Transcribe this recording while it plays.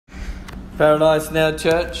Paradise Now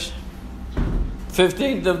Church,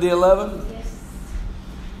 15th of the 11th, Yes.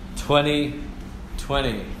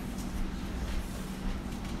 2020.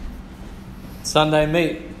 Sunday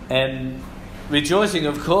meet and rejoicing,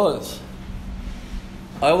 of course.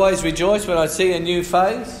 I always rejoice when I see a new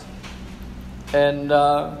face. And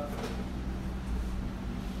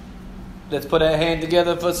let's put our hand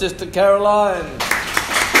together for Sister Caroline.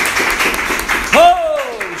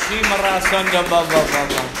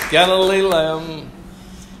 Galilee Lamb.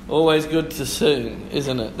 Always good to sing,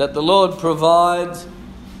 isn't it? That the Lord provides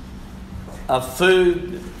a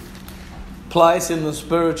food place in the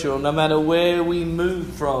spiritual, no matter where we move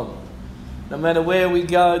from. No matter where we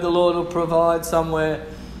go, the Lord will provide somewhere,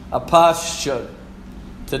 a pasture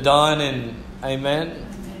to dine in. Amen.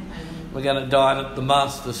 We're going to dine at the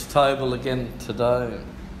Master's table again today.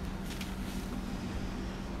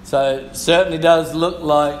 So it certainly does look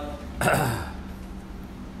like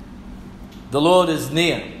the Lord is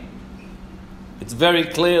near. It's very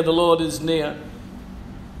clear the Lord is near.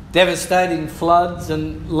 Devastating floods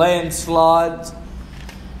and landslides,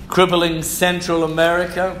 crippling Central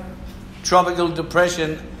America, tropical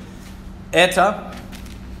depression, ETA,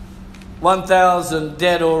 1,000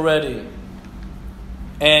 dead already,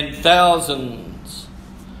 and thousands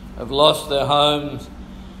have lost their homes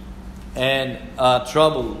and are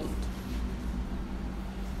troubled.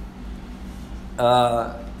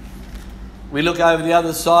 We look over the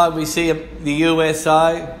other side, we see the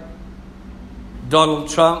USA, Donald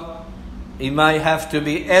Trump. He may have to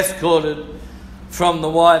be escorted from the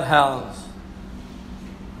White House.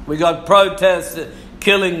 We got protests,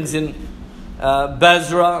 killings in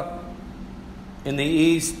Basra in the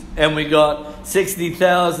east, and we got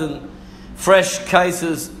 60,000 fresh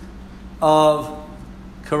cases of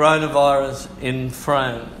coronavirus in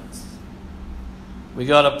France. We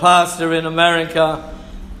got a pastor in America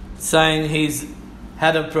saying he's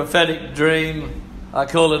had a prophetic dream. I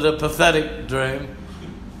call it a pathetic dream,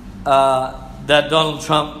 that Donald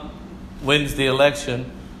Trump wins the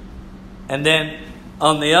election. And then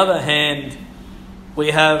on the other hand,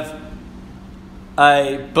 we have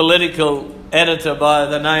a political editor by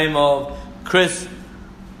the name of Chris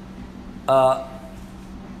Ullman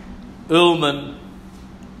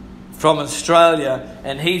from Australia,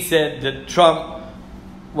 and he said that Trump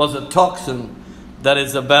was a toxin that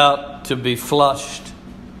is about to be flushed,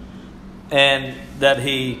 and that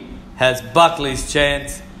he has Buckley's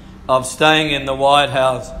chance of staying in the White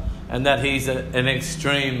House, and that he's an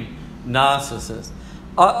extreme narcissist.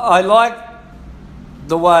 I like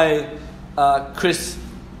the way Chris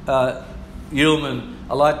Ullman,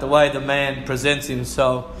 I like the way the man presents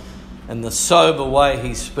himself and the sober way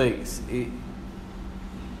he speaks. He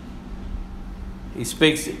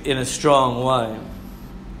speaks in a strong way,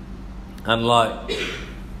 unlike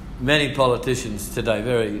many politicians today,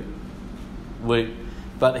 very weak.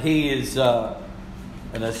 But he is an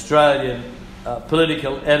Australian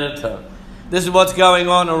political editor. This is what's going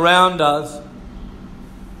on around us.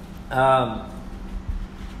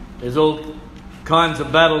 There's all kinds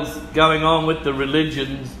of battles going on with the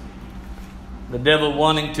religions. The devil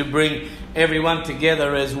wanting to bring everyone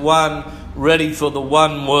together as one, ready for the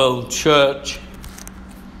one world church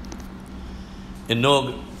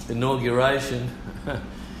inauguration.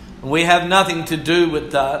 We have nothing to do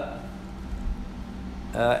with that.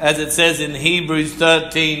 As it says in Hebrews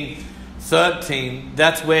 13:13,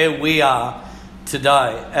 that's where we are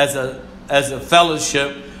today. As a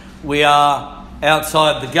fellowship, we are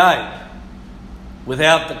outside the gate,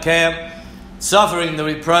 without the camp, suffering the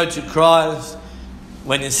reproach of Christ.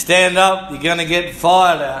 When you stand up, you're going to get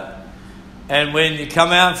fired at. And when you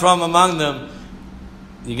come out from among them,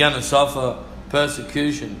 you're going to suffer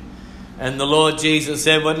persecution. And the Lord Jesus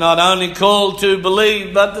said, we're not only called to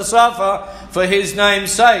believe, but to suffer for his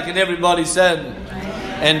name's sake. And everybody said,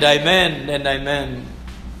 amen. And amen, and amen.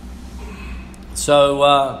 So,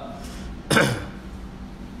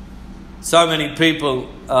 so many people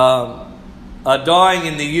are dying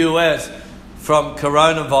in the US from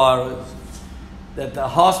coronavirus that the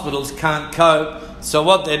hospitals can't cope. So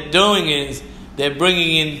what they're doing is they're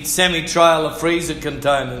bringing in semi-trailer freezer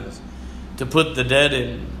containers to put the dead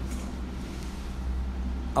in.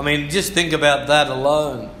 I mean, just think about that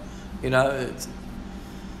alone. You know, it's a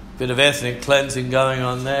bit of ethnic cleansing going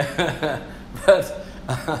on there. But,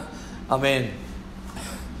 I mean,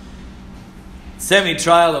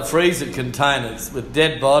 semi-trailer freezer containers with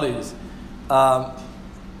dead bodies. The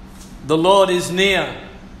Lord is near,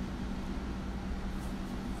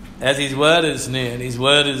 as his word is near, and his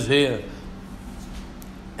word is here.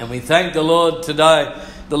 And we thank the Lord today,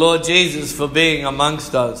 the Lord Jesus, for being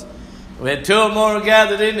amongst us. Where two or more are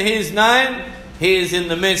gathered in His name, He is in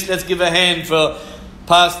the midst. Let's give a hand for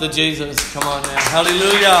Pastor Jesus. Come on now.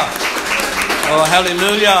 Hallelujah. Oh,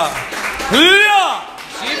 hallelujah. Hallelujah.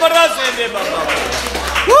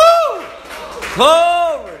 Woo!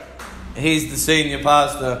 Glory. He's the senior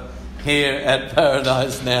pastor here at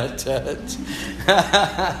Paradise Now Church.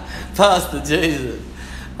 Pastor Jesus.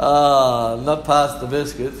 Not Pastor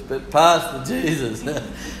Biscuits, but Pastor Jesus.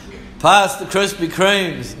 Pastor Krispy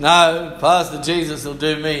Kremes. No, Pastor Jesus will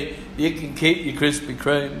do me. You can keep your Krispy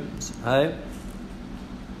Kremes. Hey?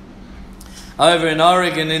 Over in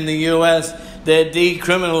Oregon in the US, they're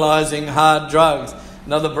decriminalising hard drugs.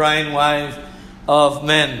 Another brainwave of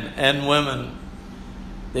men and women.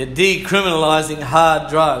 They're decriminalising hard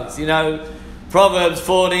drugs. You know, Proverbs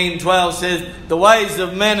 14:12 says, the ways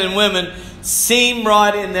of men and women seem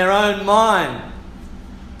right in their own mind.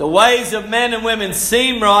 The ways of men and women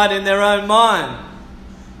seem right in their own mind.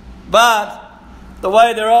 But the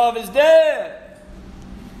way thereof is death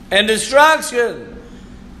and destruction.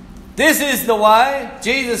 This is the way.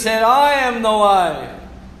 Jesus said, I am the way.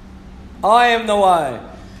 I am the way.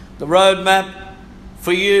 The roadmap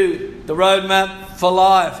for you. The roadmap for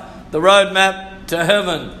life. The roadmap to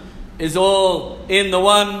heaven is all in the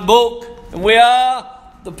one book. And we are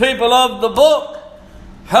the people of the book.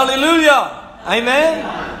 Hallelujah.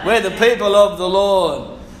 Amen. We're the people of the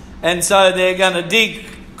Lord. And so they're going to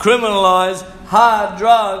decriminalise hard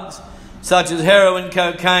drugs such as heroin,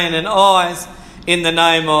 cocaine and ice in the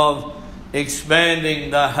name of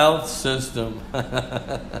expanding the health system.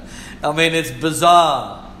 I mean, it's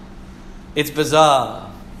bizarre. It's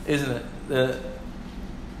bizarre, isn't it?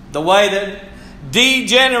 The way that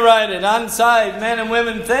degenerated, unsaved men and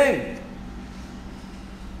women think.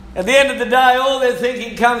 At the end of the day, all their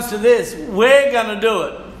thinking comes to this. We're going to do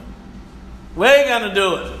it. We're going to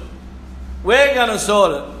do it. We're going to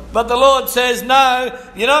sort it. But the Lord says, no,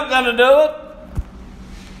 you're not going to do it.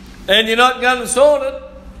 And you're not going to sort it.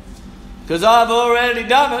 Because I've already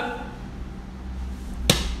done it.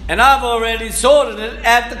 And I've already sorted it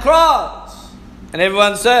at the cross. And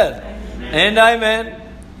everyone said, amen. And amen.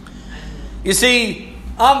 You see,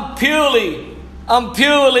 I'm purely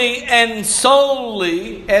and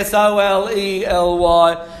solely,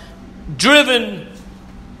 S-O-L-E-L-Y, driven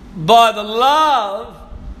by the love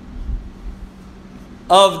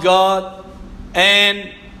of God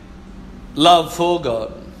and love for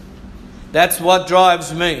God. That's what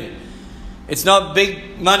drives me. It's not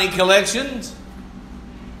big money collections.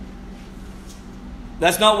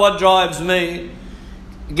 That's not what drives me.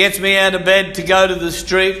 It gets me out of bed to go to the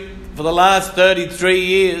street for the last 33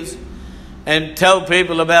 years and tell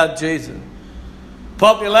people about Jesus.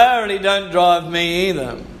 Popularity don't drive me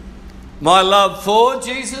either. My love for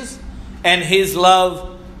Jesus and His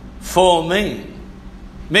love for me.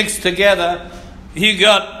 Mixed together, you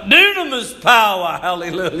got dunamis power.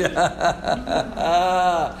 Hallelujah.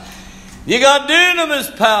 You got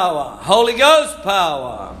dunamis power. Holy Ghost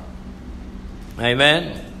power.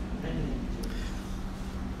 Amen.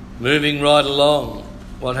 Moving right along.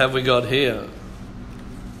 What have we got here?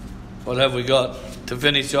 What have we got to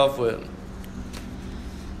finish off with?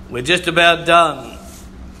 We're just about done.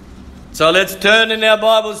 So let's turn in our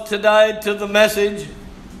Bibles today to the message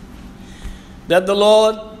that the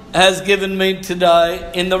Lord has given me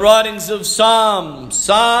today in the writings of Psalm 1.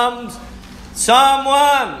 Psalm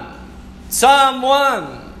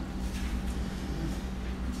 1.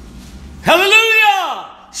 Hallelujah!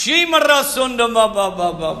 Speaking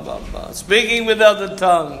with other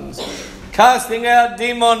tongues. Casting out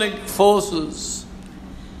demonic forces.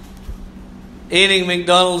 Eating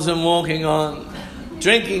McDonald's and walking on.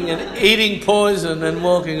 Drinking and eating poison and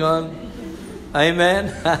walking on.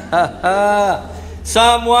 Amen.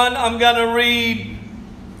 Psalm 1, I'm going to read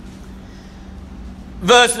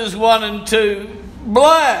verses 1 and 2.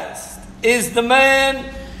 Blessed is the man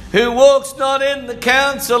who walks not in the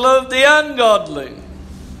counsel of the ungodly,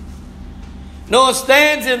 nor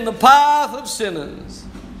stands in the path of sinners,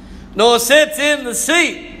 nor sits in the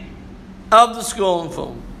seat of the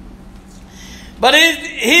scornful. But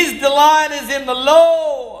his delight is in the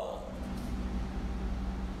law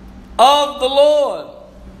of the Lord.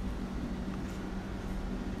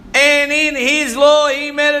 And in His law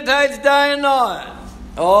He meditates day and night.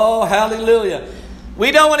 Oh, hallelujah.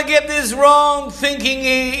 We don't want to get this wrong,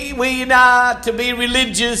 thinking we are to be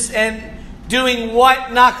religious and doing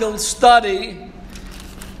white-knuckle study,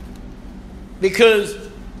 because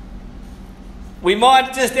we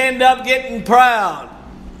might just end up getting proud.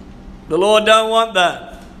 The Lord don't want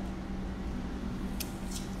that.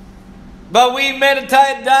 But we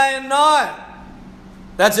meditate day and night.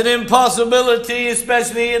 That's an impossibility,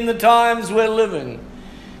 especially in the times we're living.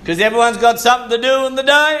 Because everyone's got something to do in the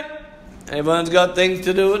day. Everyone's got things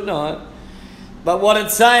to do at night. But what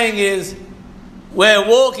it's saying is, we're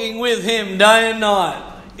walking with Him day and night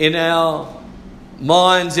in our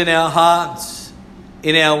minds, in our hearts,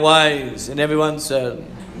 in our ways. And everyone said.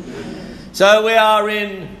 So we are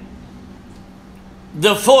in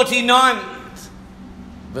the 49th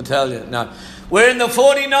battalion. No, we're in the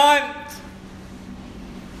 49th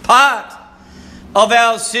part of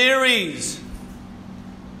our series,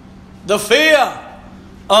 The Fear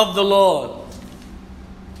of the Lord.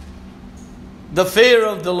 The fear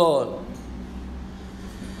of the Lord.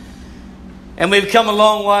 And we've come a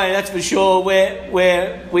long way, that's for sure,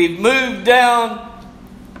 where we've moved down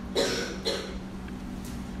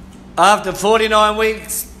after 49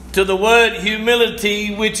 weeks to the word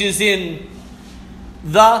humility, which is in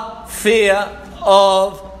the fear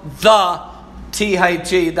of the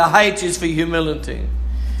THE. The H is for humility.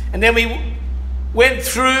 And then we went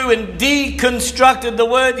through and deconstructed the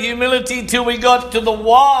word humility till we got to the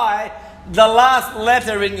Y, the last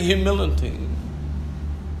letter in humility.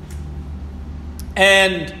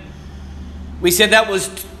 And we said that was,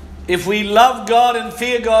 if we love God and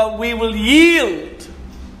fear God, we will yield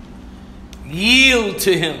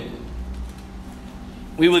to Him.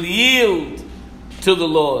 We will yield to the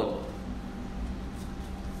Lord.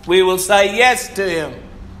 We will say yes to Him.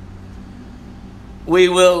 We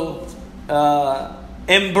will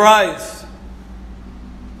embrace.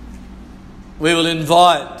 We will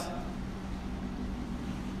invite.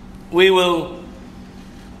 We will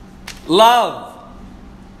love.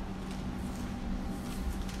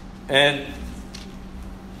 And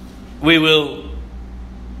we will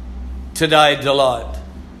today delight.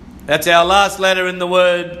 That's our last letter in the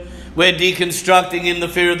word. We're deconstructing in the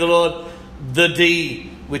fear of the Lord the D,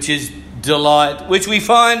 which is delight, which we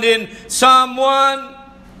find in Psalm 1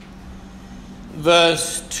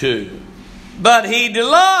 verse 2. But He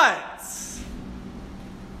delights.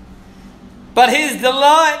 But His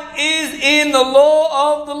delight is in the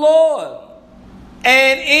law of the Lord.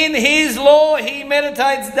 And in His law He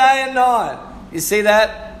meditates day and night. You see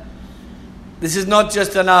that? This is not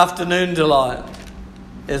just an afternoon delight,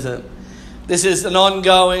 is it? This is an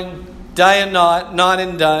ongoing day and night, night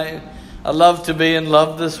and day. I love to be in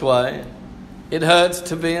love this way. It hurts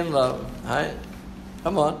to be in love. Hey?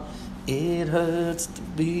 Come on. It hurts to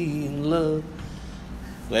be in love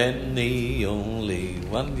when the only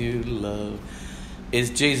one you love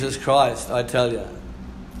is Jesus Christ, I tell you.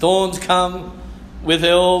 Thorns come with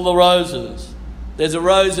all the roses. There's a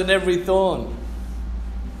rose in every thorn,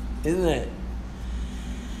 isn't there?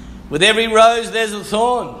 With every rose there's a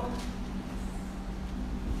thorn.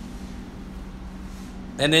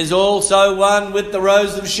 And there's also one with the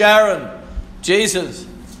rose of Sharon, Jesus.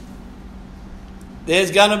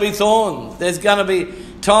 There's going to be thorns. There's going to be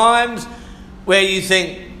times where you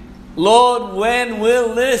think, Lord, when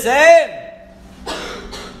will this end?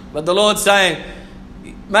 But the Lord's saying,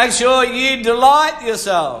 make sure you delight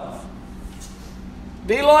yourself.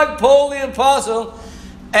 Be like Paul the Apostle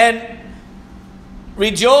and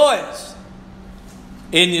rejoice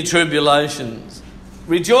in your tribulations.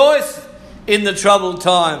 Rejoice in the troubled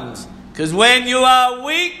times. Because when you are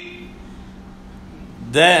weak,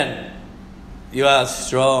 then you are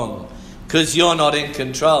strong. Because you're not in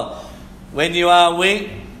control. When you are weak,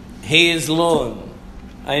 He is Lord.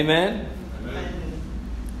 Amen?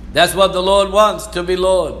 That's what the Lord wants, to be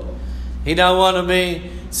Lord. He don't want to be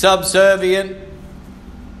subservient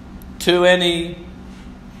to any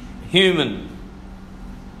human.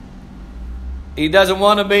 He doesn't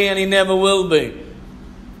want to be, and He never will be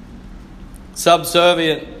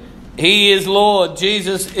subservient. He is Lord.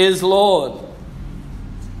 Jesus is Lord.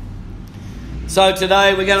 So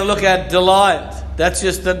today we're going to look at delight. That's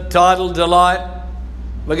just the title, delight.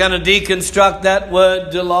 We're going to deconstruct that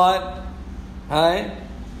word, delight. Hey?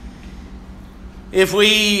 If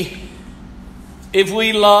we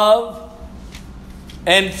love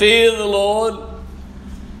and fear the Lord,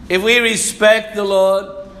 if we respect the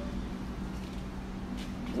Lord,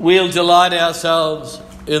 we'll delight ourselves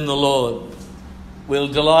in the Lord. We'll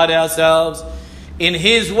delight ourselves in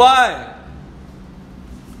His way.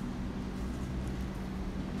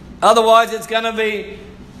 Otherwise, it's going to be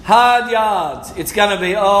hard yards. It's going to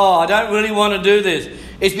be, I don't really want to do this.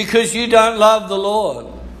 It's because you don't love the Lord.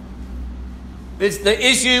 It's the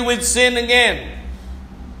issue with sin again.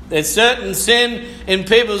 There's certain sin in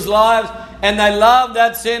people's lives and they love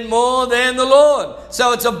that sin more than the Lord.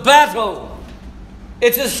 So it's a battle.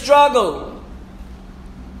 It's a struggle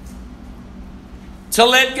to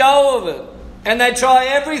let go of it. And they try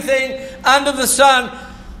everything under the sun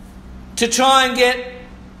to try and get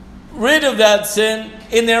rid of that sin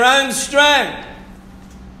in their own strength.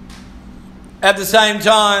 At the same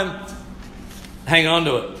time, hang on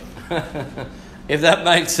to it. If that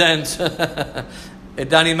makes sense. It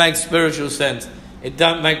doesn't make spiritual sense. It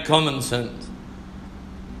don't make common sense.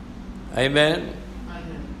 Amen?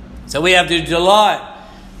 So we have to delight.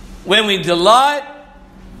 When we delight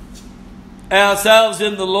ourselves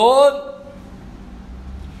in the Lord,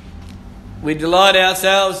 we delight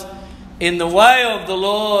ourselves in the way of the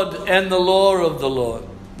Lord and the law of the Lord.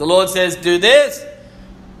 The Lord says, do this,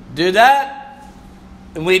 do that,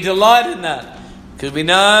 and we delight in that because we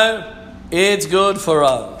know it's good for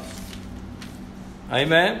us.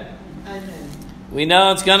 Amen? Amen. We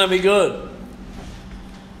know it's going to be good.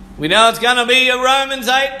 We know it's going to be a Romans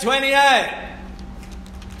 8:28.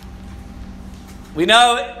 We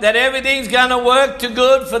know that everything's going to work to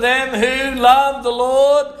good for them who love the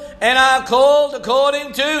Lord and are called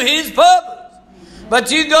according to His purpose.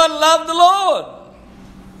 But you've got to love the Lord.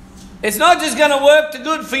 It's not just going to work to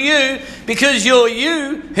good for you because you're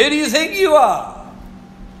you. Who do you think you are?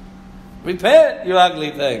 Repent, you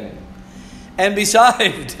ugly thing, and be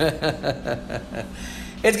saved.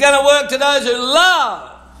 It's going to work to those who love,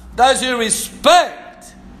 those who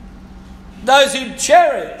respect, those who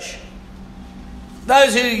cherish,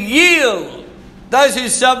 those who yield, those who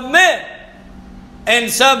submit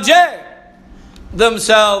and subject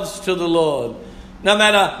themselves to the Lord, no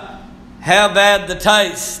matter how bad the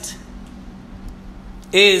taste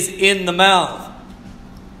is in the mouth.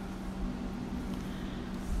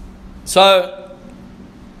 So,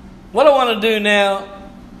 what I want to do now,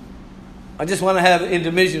 I just want to have an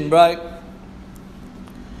intermission break,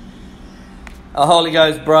 a Holy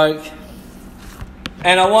Ghost break,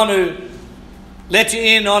 and I want to let you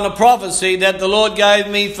in on a prophecy that the Lord gave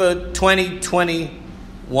me for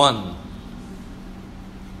 2021.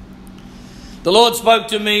 The Lord spoke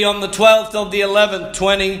to me on the 12th of the 11th,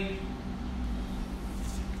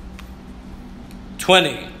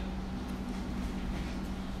 2020.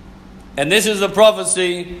 And this is a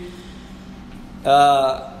prophecy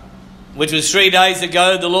which was 3 days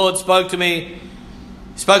ago. The Lord spoke to me,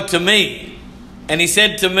 and He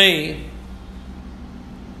said to me,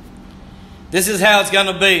 this is how it's going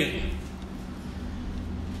to be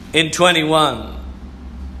in 21.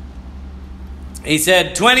 He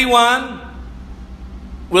said, 21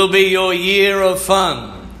 will be your year of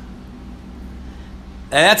fun.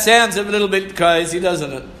 Now that sounds a little bit crazy,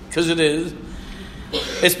 doesn't it? Because it is.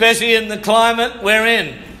 Especially in the climate we're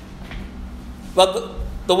in. But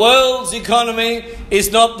the world's economy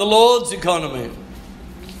is not the Lord's economy.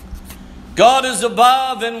 God is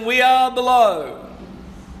above and we are below.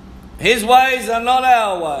 His ways are not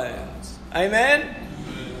our ways. Amen?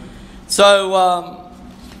 So,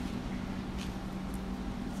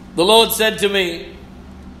 the Lord said to me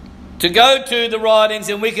to go to the writings,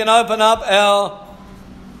 and we can open up our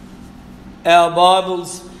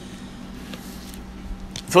Bibles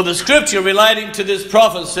for the scripture relating to this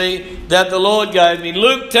prophecy that the Lord gave me.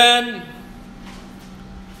 Luke 10.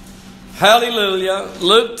 Hallelujah.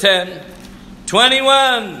 Luke 10.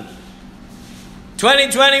 21.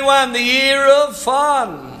 2021, the year of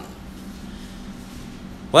fun.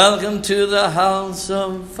 Welcome to the house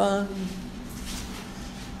of fun.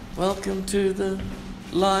 Welcome to the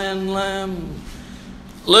Lion Lamb.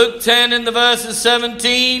 Luke 10 in the verses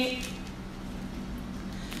 17.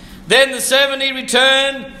 Then the 70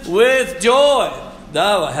 returned with joy. They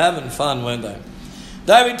were having fun, weren't they?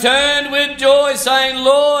 They returned with joy, saying,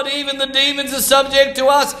 Lord, even the demons are subject to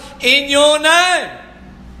us in your name.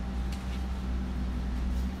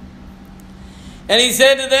 And he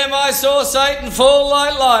said to them, I saw Satan fall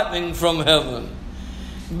like lightning from heaven.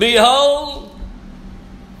 Behold,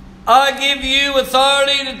 I give you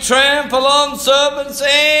authority to trample on serpents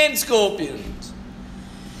and scorpions,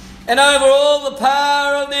 and over all the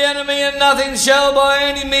power of the enemy, and nothing shall by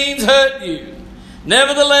any means hurt you.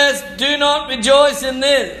 Nevertheless, do not rejoice in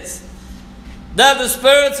this, that the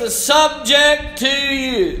spirits are subject to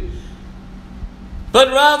you, but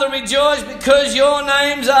rather rejoice because your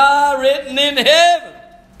names are written in heaven.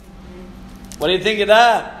 What do you think of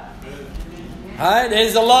that? Right?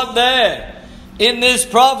 There's a lot there in this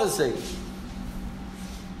prophecy.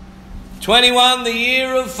 21, the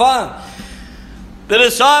year of fun. The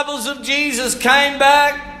disciples of Jesus came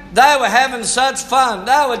back. They were having such fun.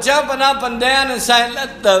 They were jumping up and down and saying,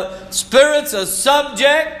 let the spirits are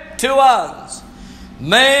subject to us.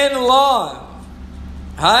 Man alive.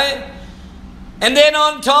 Right? And then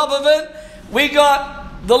on top of it, we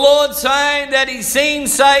got the Lord saying that He's seen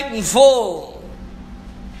Satan fall.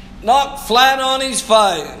 knocked flat on his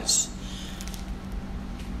face.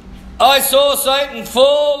 I saw Satan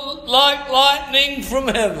fall like lightning from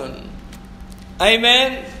heaven.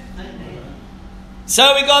 Amen? Amen.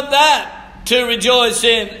 So we got that to rejoice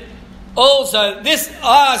in. Also,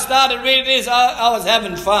 I started reading this, I was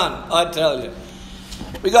having fun, I tell you.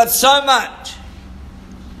 We got so much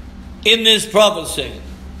in this prophecy.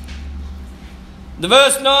 The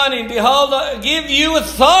verse 19, behold, I give you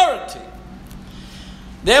authority.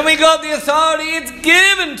 Then we got the authority, it's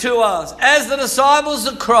given to us as the disciples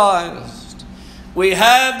of Christ. We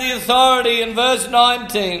have the authority in verse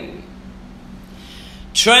 19.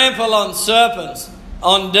 Trample on serpents,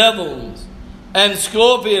 on devils, and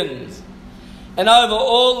scorpions, and over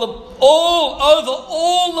all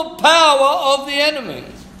the power of the enemy.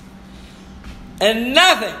 And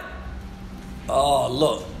nothing. Oh,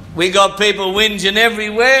 look. We got people whinging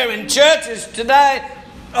everywhere in churches today.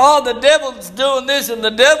 Oh, the devil's doing this and the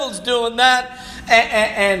devil's doing that.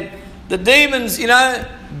 And the demons,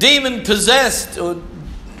 demon possessed, or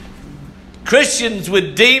Christians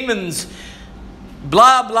with demons,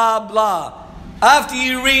 blah, blah, blah. After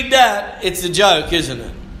you read that, it's a joke, isn't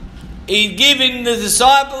it? He's giving the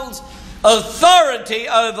disciples authority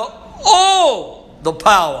over all the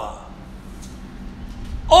power.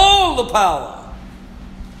 All the power.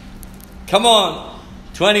 Come on.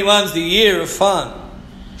 21's the year of fun.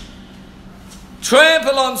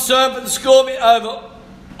 Trample on serpents, scorpion, over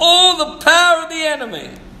all the power of the enemy.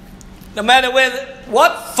 No matter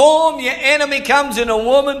what form your enemy comes in, a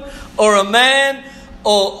woman or a man,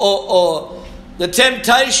 or the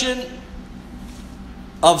temptation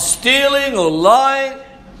of stealing or lying,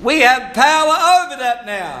 we have power over that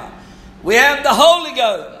now. We have the Holy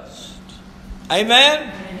Ghost.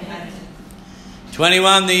 Amen?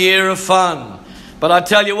 21, the year of fun. But I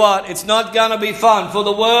tell you what, it's not going to be fun. For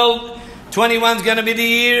the world, 21's going to be the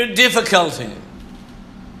year of difficulty.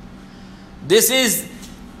 This is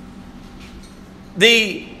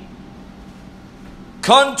the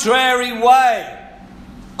contrary way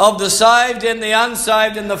of the saved and the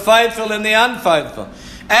unsaved, and the faithful and the unfaithful.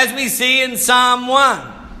 As we see in Psalm 1.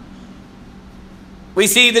 We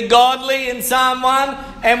see the godly in Psalm 1,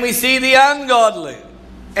 and we see the ungodly.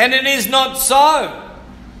 And it is not so.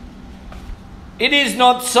 It is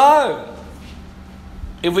not so.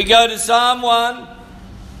 If we go to Psalm 1,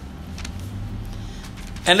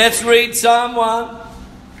 and let's read Psalm 1.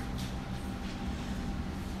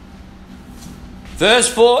 Verse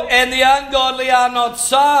 4, and the ungodly are not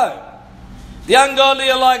so. The ungodly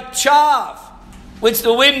are like chaff, which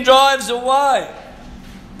the wind drives away.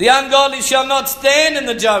 The ungodly shall not stand in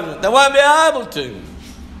the judgment. They won't be able to.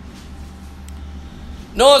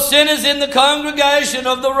 Nor sinners in the congregation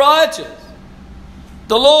of the righteous.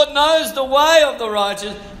 The Lord knows the way of the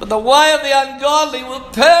righteous, but the way of the ungodly will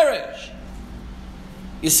perish.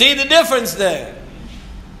 You see the difference there.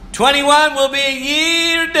 21 will be a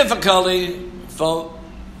year of difficulty for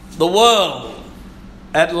the world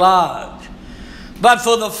at large. But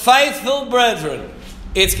for the faithful brethren,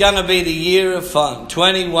 it's going to be the year of fun.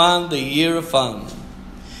 21, the year of fun.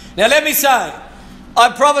 Now let me say,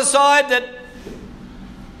 I prophesied that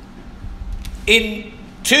in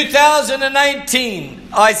 2018,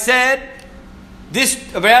 I said,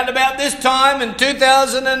 around about this time in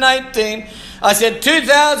 2018, I said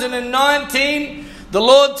 2019, the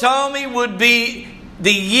Lord told me would be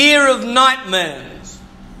the year of nightmares.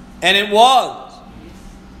 And it was.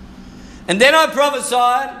 And then I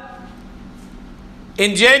prophesied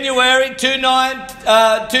in January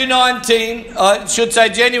 219, I should say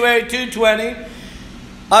January 220,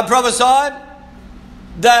 I prophesied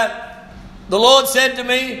that the Lord said to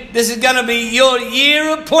me, this is going to be your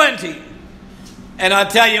year of plenty. And I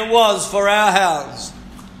tell you, it was for our house.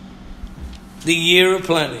 The year of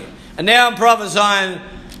plenty. And now I'm prophesying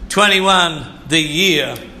 21, the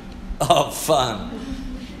year of fun.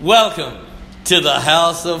 Welcome to the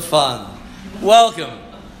house of fun. Welcome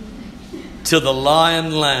to the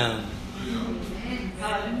lion lamb.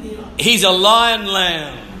 He's a lion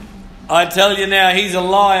lamb. I tell you now, he's a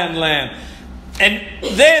lion lamb. And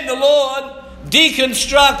then the Lord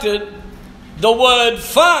deconstructed the word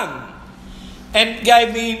fun and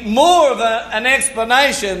gave me more of an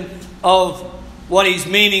explanation of what he's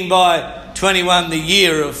meaning by 21, the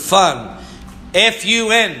year of fun.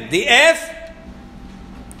 F-U-N. The F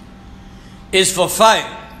is for faith.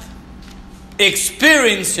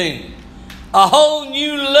 Experiencing a whole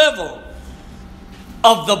new level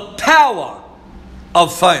of the power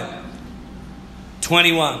of faith.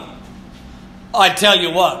 21. I tell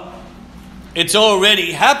you what, it's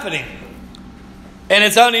already happening. And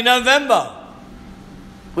it's only November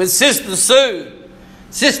with Sister Sue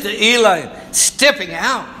Sister Elaine stepping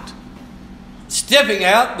out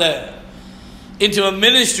there into a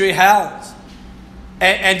ministry house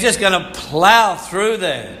and just going to plow through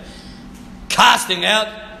there, casting out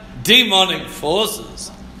demonic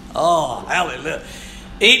forces. Oh, hallelujah.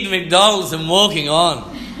 Eating McDonald's and walking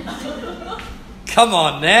on. Come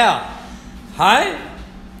on now. Hey?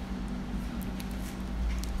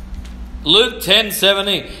 Luke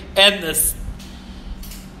 10:17. And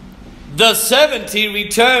the 70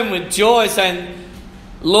 returned with joy, saying,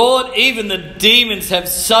 Lord, even the demons are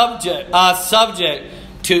subject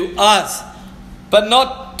to us, but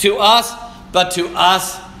not to us, but to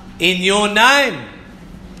us in your name.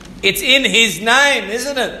 It's in his name,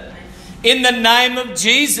 isn't it? In the name of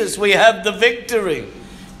Jesus we have the victory.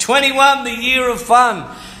 21, the year of fun.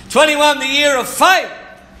 21, the year of faith.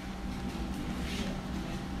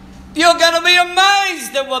 You're going to be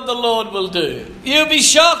amazed at what the Lord will do. You'll be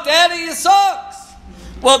shocked out of your socks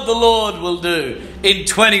what the Lord will do in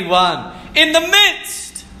 21. In the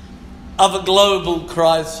midst of a global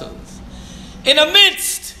crisis. In the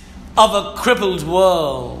midst of a crippled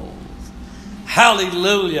world.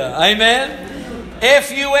 Hallelujah. Amen.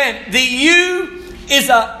 F-U-N. The U is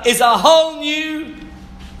a whole new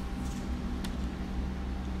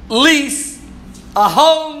lease. A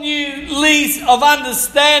whole new lease of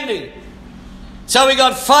understanding. So we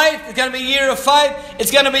got faith. It's going to be a year of faith.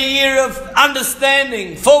 It's going to be a year of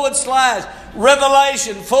understanding. /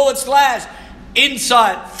 revelation /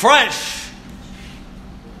 insight.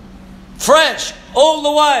 Fresh. All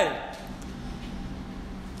the way.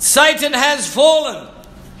 Satan has fallen.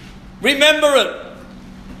 Remember it.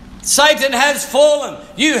 Satan has fallen.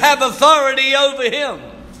 You have authority over him.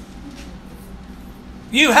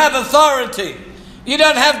 You have authority. You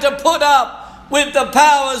don't have to put up with the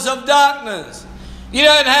powers of darkness. You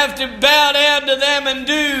don't have to bow down to them and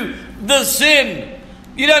do the sin.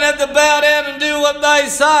 You don't have to bow down and do what they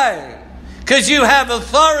say. Because you have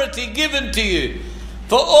authority given to you.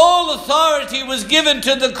 For all authority was given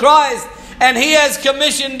to the Christ, and he has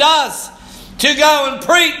commissioned us to go and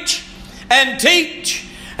preach and teach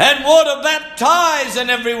and water baptize.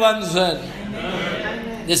 And everyone said,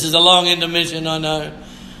 Amen. This is a long intermission, I know.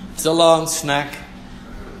 It's a long snack.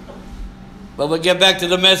 But we'll get back to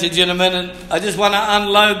the message in a minute. I just want to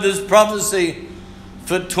unload this prophecy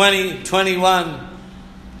for 2021.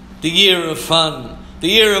 The year of fun. The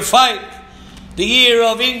year of faith. The year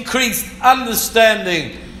of increased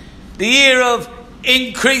understanding. The year of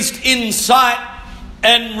increased insight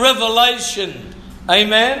and revelation.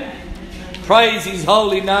 Amen. Praise his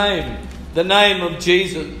holy name. The name of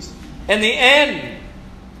Jesus. And the end.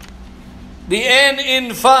 The end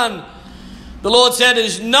in fun. The Lord said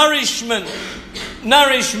is nourishment.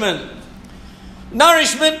 Nourishment.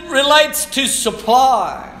 Nourishment relates to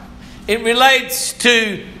supply. It relates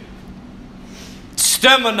to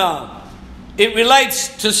stamina. It relates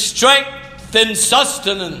to strength and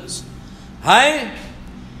sustenance. Hey?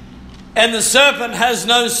 And the serpent has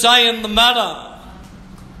no say in the matter.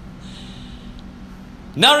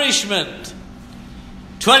 Nourishment.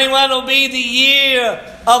 21 will be the year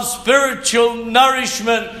of spiritual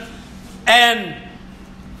nourishment and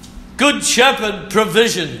good shepherd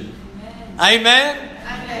provision. Amen?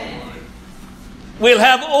 Amen. We'll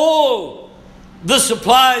have all the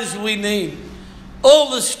supplies we need.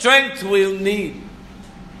 All the strength we'll need.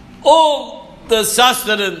 All the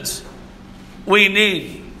sustenance we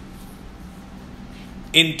need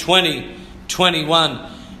in 2021.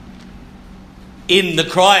 In the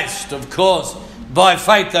Christ, of course, by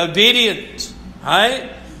faith obedience.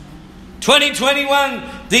 Hey? 2021,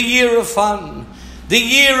 the year of fun, the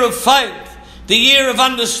year of faith, the year of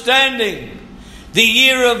understanding, the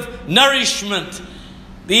year of nourishment,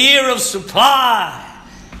 the year of supply,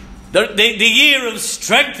 the year of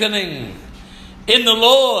strengthening in the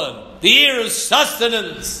Lord, the year of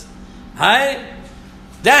sustenance. Hey?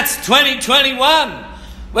 That's 2021.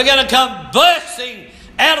 We're going to come bursting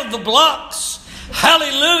out of the blocks.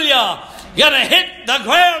 Hallelujah. Going to hit the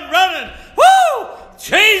ground running. Woo!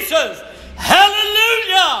 Jesus.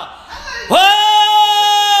 Hallelujah. Whoa!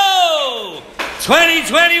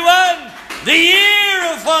 2021, the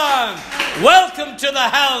year of fun. Welcome to the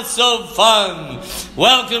house of fun.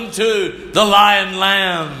 Welcome to the Lion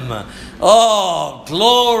Lamb. Oh,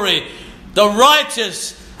 glory. The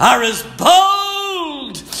righteous are as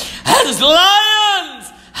bold as lions.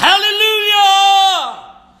 Hallelujah.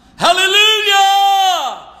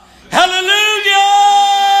 Hallelujah. Hallelujah.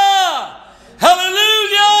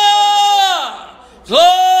 Hallelujah.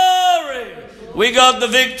 Glory. We got the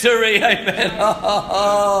victory. Amen.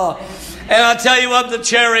 And I'll tell you what, the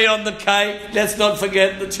cherry on the cake. Let's not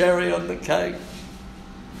forget the cherry on the cake.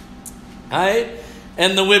 Hey?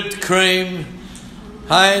 And the whipped cream.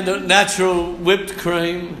 Hey? The natural whipped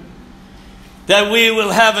cream. That we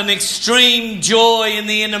will have an extreme joy in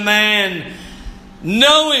the inner man,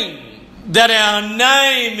 knowing that our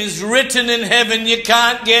name is written in heaven. You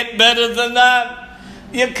can't get better than that.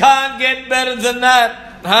 You can't get better than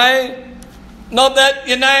that. Hey? Not that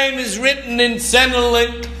your name is written in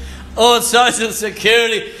Centrelink or Social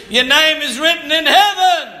Security. Your name is written in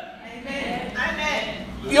heaven. Amen. Amen.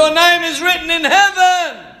 Your name is written in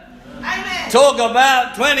heaven. Amen. Talk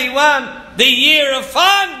about 21, the year of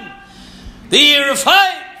fun, the year of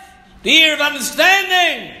faith, the year of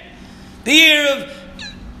understanding, the year of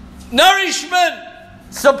nourishment,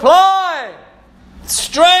 supply,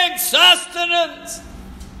 strength, sustenance.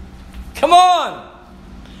 Come on.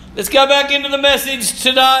 Let's go back into the message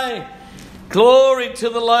today. Glory to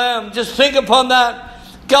the Lamb. Just think upon that.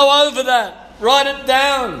 Go over that. Write it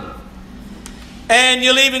down. And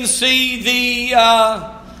you'll even see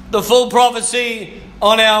the full prophecy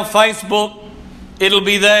on our Facebook. It'll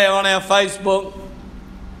be there on our Facebook.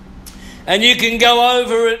 And you can go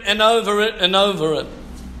over it and over it and over it.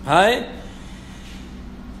 Hey?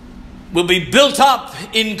 We'll be built up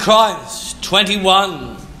in Christ.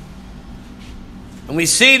 21. And we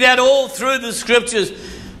see that all through the scriptures.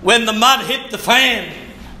 When the mud hit the fan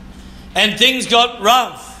and things got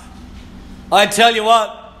rough, I tell you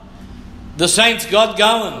what, the saints got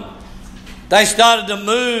going. They started to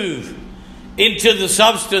move into the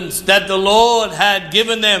substance that the Lord had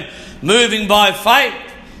given them, moving by faith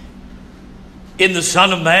in the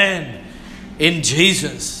Son of Man, in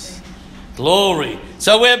Jesus. Glory.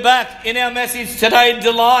 So we're back in our message today,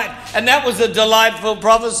 delight. And that was a delightful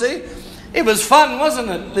prophecy. It was fun, wasn't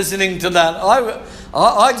it, listening to that?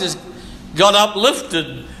 I just got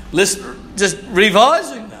uplifted, just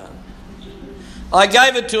revising that. I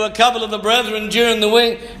gave it to a couple of the brethren during the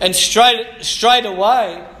week, and straight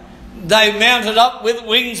away, they mounted up with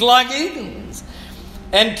wings like eagles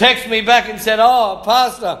and texted me back and said, "Oh,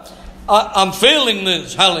 Pastor, I'm feeling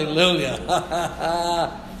this.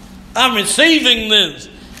 Hallelujah. I'm receiving this."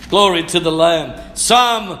 Glory to the Lamb.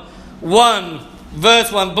 Psalm 1, verse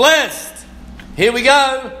 1. Blessed. Here we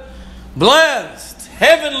go. Blessed,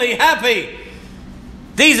 heavenly, happy.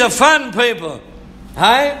 These are fun people.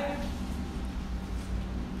 Hey?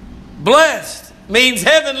 Blessed means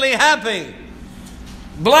heavenly, happy.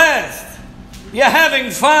 Blessed. You're having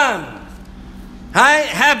fun. Hey?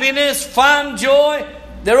 Happiness, fun, joy.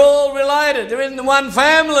 They're all related. They're in the one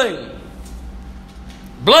family.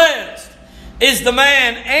 Blessed is the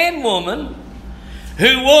man and woman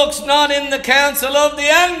who walks not in the counsel of the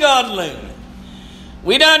ungodly.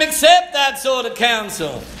 We don't accept that sort of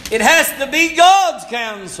counsel. It has to be God's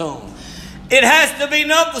counsel. It has to be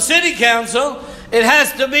not the city council. It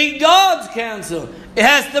has to be God's counsel. It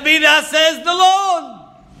has to be thus says the Lord.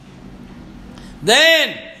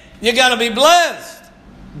 Then you're going to be blessed.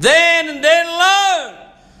 Then and then alone.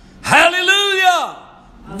 Hallelujah.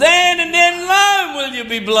 Then and then alone will you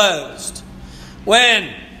be blessed.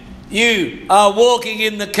 When you are walking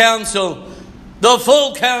in the counsel, the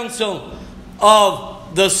full counsel of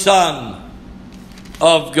the Son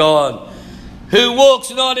of God, who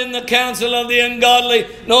walks not in the counsel of the ungodly,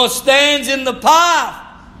 nor stands in the path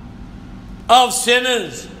of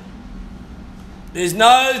sinners. There's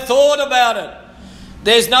no thought about it.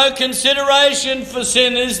 There's no consideration for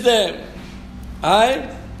sin, is there?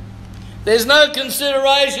 Eh? There's no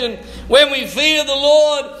consideration. When we fear the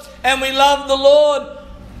Lord and we love the Lord,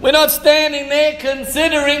 we're not standing there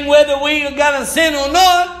considering whether we are going to sin or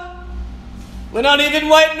not. We're not even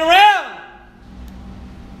waiting around.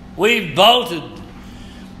 We've bolted.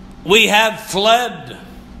 We have fled.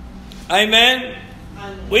 Amen.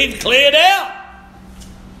 We've cleared out.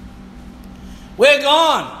 We're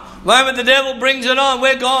gone. The moment the devil brings it on,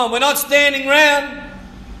 we're gone. We're not standing around.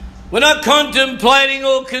 We're not contemplating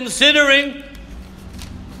or considering.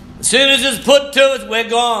 As soon as it's put to us, we're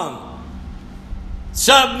gone.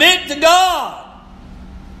 Submit to God.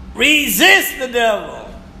 Resist the devil.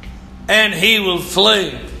 And he will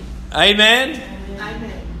flee. Amen?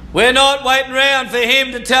 Amen. We're not waiting around for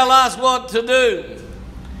him to tell us what to do.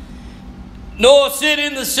 Nor sit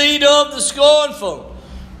in the seat of the scornful.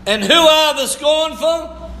 And who are the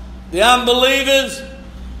scornful? The unbelievers,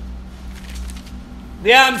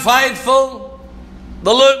 the unfaithful,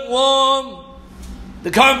 the lukewarm,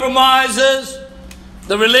 the compromisers,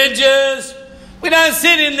 the religious. We don't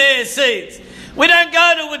sit in their seats. We don't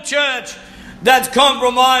go to a church that's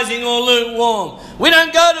compromising or lukewarm. We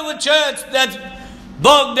don't go to a church that's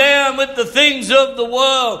bogged down with the things of the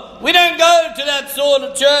world. We don't go to that sort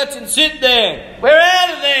of church and sit there. We're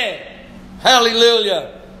out of there.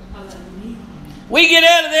 Hallelujah. we get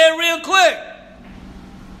out of there real quick.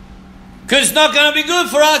 Because it's not going to be good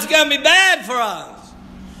for us. It's going to be bad for us.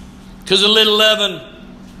 Because a little leaven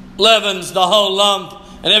leavens the whole lump.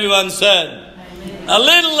 And everyone said, amen. A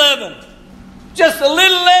little leaven. Just a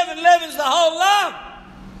little leaven leavens the whole lump.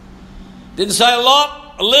 Didn't say a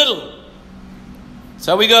lot, a little.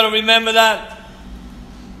 So we got to remember that.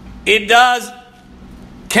 It does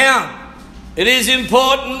count. It is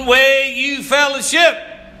important where you fellowship.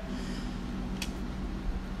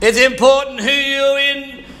 It's important who you're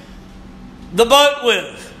in the boat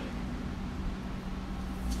with.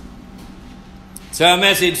 So our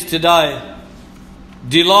message today,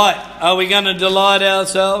 delight. Are we going to delight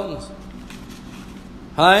ourselves?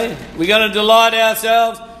 Hey? We're going to delight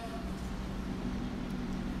ourselves?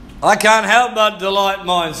 I can't help but delight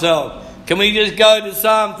myself. Can we just go to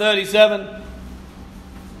Psalm 37?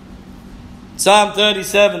 Psalm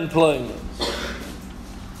 37, please.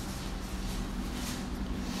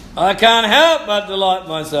 I can't help but delight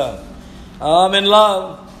myself. I'm in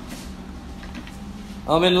love.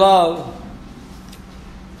 I'm in love.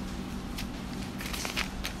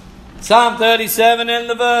 Psalm 37 and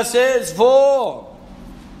the verse is 4.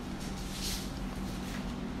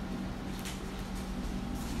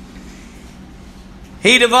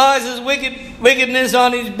 He devises wickedness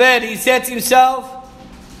on his bed. He sets himself.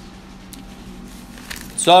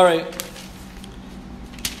 Sorry.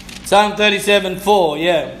 Psalm 37, 4,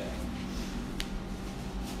 yeah.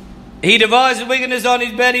 He devises wickedness on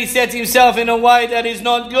his bed. He sets himself in a way that is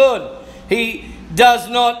not good. He does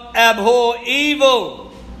not abhor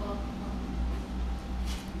evil.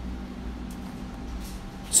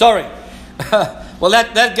 Sorry. Well,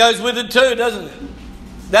 that goes with it too, doesn't it?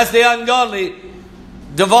 That's the ungodly,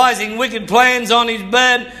 devising wicked plans on his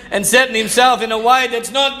bed and setting himself in a way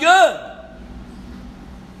that's not good.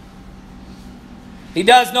 He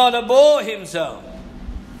does not abhor himself.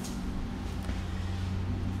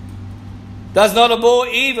 Does not abhor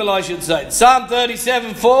evil, I should say. Psalm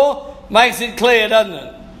 37, 4 makes it clear, doesn't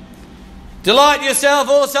it? Delight yourself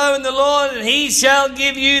also in the Lord, and he shall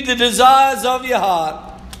give you the desires of your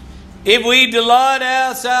heart. If we delight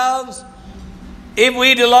ourselves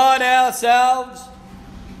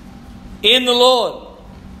in the Lord.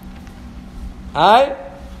 Hey?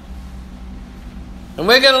 And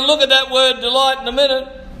we're going to look at that word delight in a minute.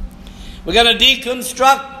 We're going to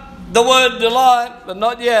deconstruct the word delight, but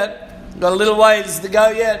not yet. We've got a little ways to go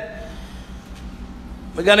yet.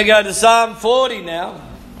 We're going to go to Psalm 40 now.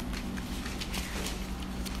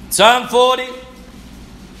 Psalm 40.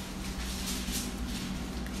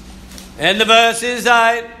 And the verse is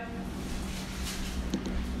 8.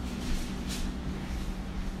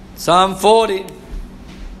 Psalm 40.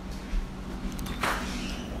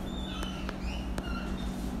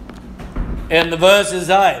 And the verse is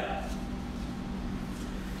 8.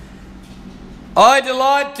 I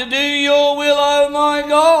delight to do your will, O my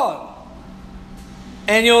God,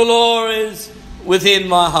 and your law is within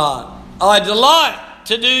my heart. I delight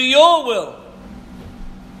to do your will.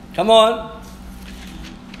 Come on.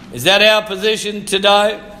 Is that our position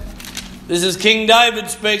today? This is King David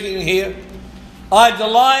speaking here. I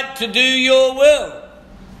delight to do your will.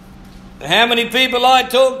 How many people I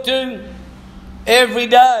talk to every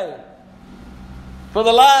day? For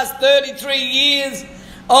the last 33 years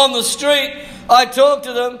on the street, I talk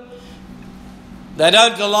to them. They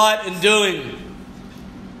don't delight in doing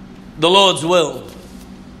the Lord's will.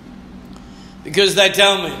 Because they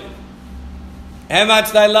tell me how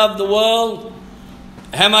much they love the world,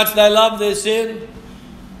 how much they love their sin.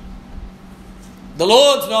 The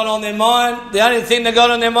Lord's not on their mind. The only thing they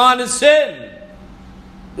got on their mind is sin.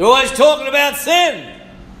 They're always talking about sin.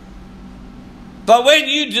 But when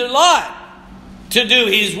you delight to do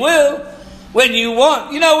his will, when you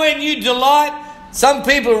want, when you delight, some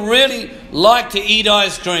people really like to eat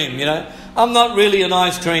ice cream, I'm not really an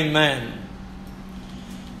ice cream man.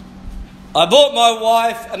 I bought my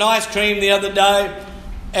wife an ice cream the other day,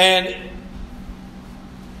 and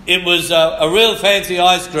it was a real fancy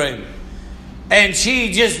ice cream. And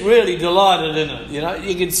she just really delighted in it,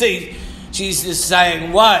 You can see she's just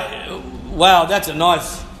saying, wow, that's a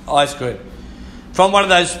nice ice cream. From one of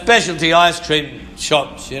those specialty ice cream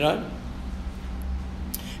shops, And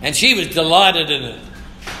she was delighted in it.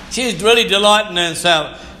 She was really delighting in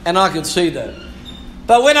herself. And I could see that.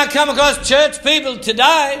 But when I come across church people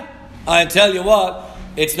today, I tell you what,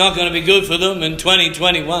 it's not going to be good for them in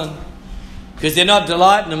 2021. Because they're not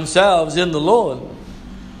delighting themselves in the Lord.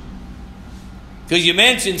 Because you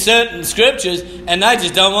mention certain scriptures and they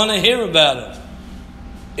just don't want to hear about it.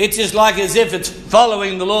 It's just like as if it's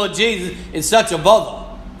following the Lord Jesus. It's such a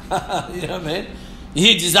bother. You know what I mean?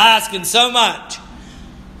 You're just asking so much.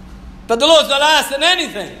 But the Lord's not asking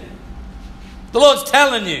anything. The Lord's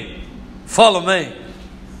telling you, follow me.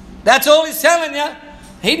 That's all He's telling you.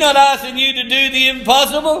 He's not asking you to do the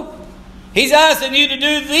impossible. He's asking you to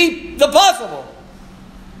do the possible.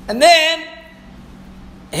 And then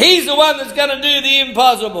He's the one that's going to do the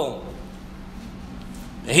impossible.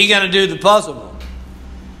 He's going to do the possible.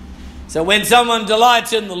 So when someone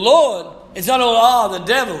delights in the Lord, it's not all, the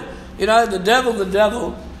devil. You know, the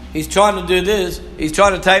devil, he's trying to do this. He's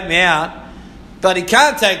trying to take me out. But he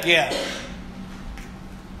can't take you out.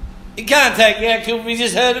 He can't take you out because we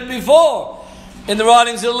just heard it before in the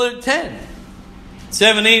writings of Luke 10,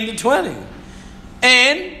 17 to 20.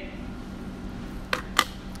 And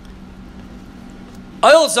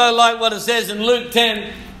I also like what it says in Luke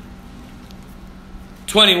 10,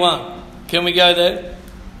 21. Can we go there?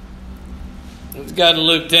 Let's go to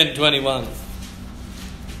Luke 10, 21.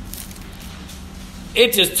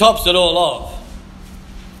 It just tops it all off.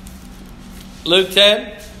 Luke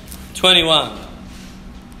 10, 21.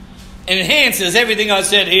 It enhances everything I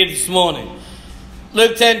said here this morning.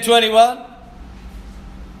 Luke 10, 21.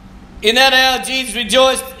 In that hour Jesus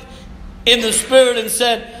rejoiced in the Spirit and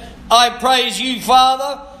said, I praise you,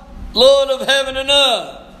 Father, Lord of heaven and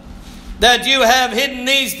earth, that you have hidden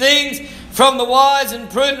these things from the wise and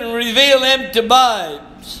prudent and reveal them to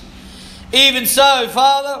babes. Even so,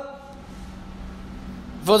 Father,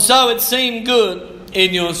 for so it seemed good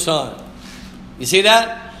in your sight. You see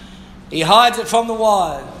that? He hides it from the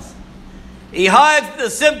wise. He hides the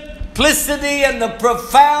simplicity and the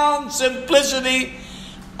profound simplicity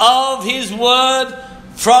of His word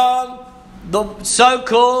from the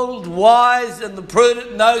so-called wise and the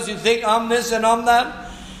prudent and those who think I'm this and I'm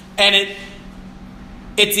that. And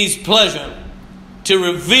it's His pleasure to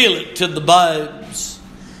reveal it to the babes,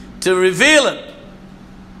 to reveal it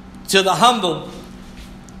to the humble.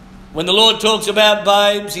 When the Lord talks about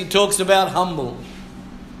babes, He talks about humble.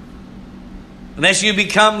 Unless you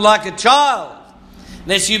become like a child,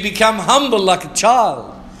 unless you become humble like a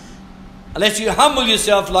child, unless you humble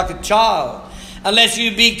yourself like a child, unless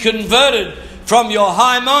you be converted from your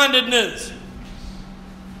high-mindedness.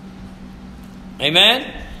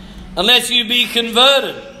 Amen? Unless you be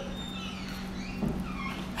converted.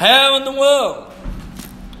 How in the world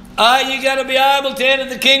are you going to be able to enter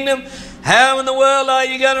the kingdom? How in the world are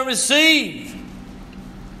you going to receive?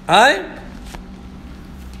 Eh?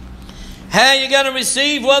 How are you going to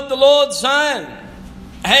receive what the Lord's saying?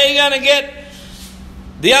 How are you going to get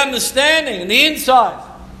the understanding and the insight?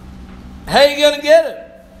 How are you going to get it?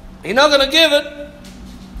 You're not going to give it.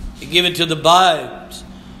 You give it to the babes.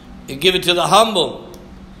 You give it to the humble.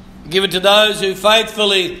 You give it to those who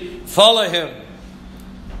faithfully follow Him.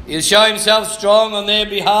 He'll show Himself strong on their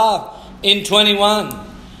behalf in 21.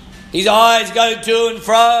 His eyes go to and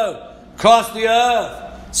fro across the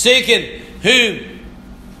earth, seeking whom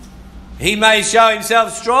He may show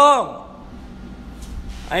Himself strong.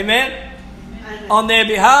 Amen? Amen. On their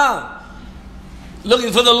behalf.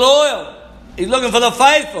 Looking for the loyal. He's looking for the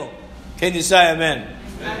faithful. Can you say amen?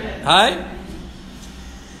 Amen.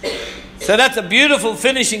 Hey? So that's a beautiful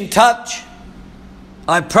finishing touch.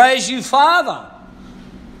 I praise you, Father,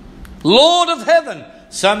 Lord of heaven.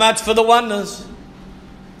 So much for the oneness.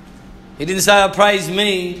 He didn't say I praise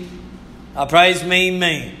me. I praise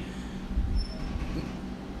me.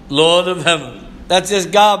 Lord of heaven. That's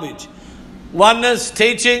just garbage. Oneness,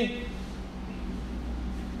 teaching,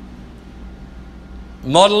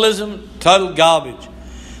 modalism, total garbage.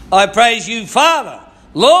 I praise you, Father,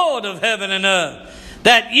 Lord of heaven and earth,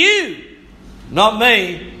 that you, not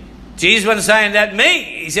me, Jesus wasn't saying that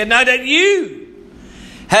me, He said no, that you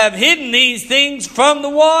have hidden these things from the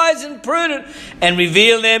wise and prudent and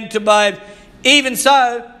reveal them to babes. Even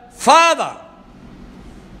so, Father,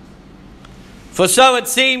 for so it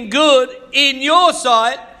seemed good in your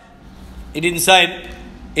sight. He didn't say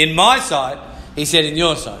in my sight, He said in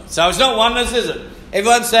your sight. So it's not oneness, is it?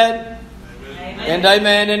 Everyone said? Amen. And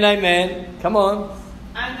amen and amen. Come on.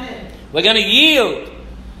 Amen. We're going to yield.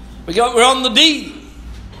 We're on the D.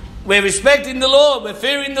 We're respecting the Lord. We're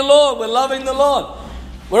fearing the Lord. We're loving the Lord.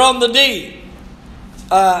 We're on the D.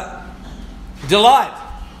 Delight.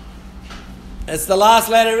 That's the last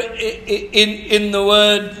letter in the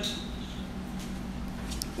word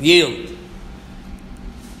yield.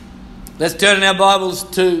 Let's turn in our Bibles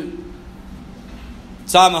to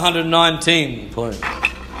Psalm 119. Point.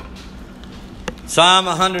 Psalm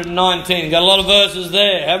 119. Got a lot of verses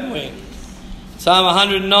there, haven't we? Psalm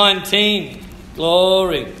 119.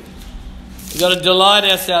 Glory. We've got to delight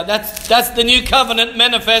ourselves. That's the new covenant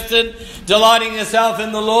manifested, delighting yourself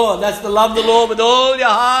in the Lord. That's to love the Lord with all your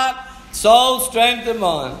heart, soul, strength and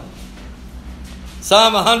mind.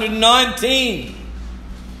 Psalm 119.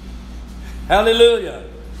 Hallelujah.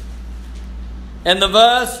 And the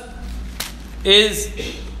verse is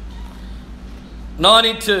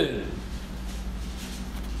 92.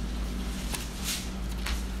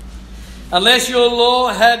 Unless your law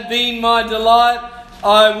had been my delight,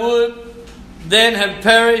 I would then have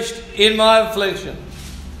perished in my affliction.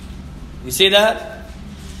 You see that?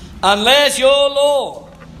 Unless your law,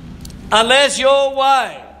 unless your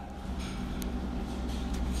way,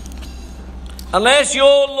 unless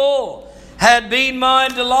your law had been my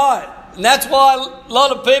delight. And that's why a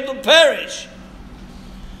lot of people perish.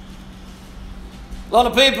 A lot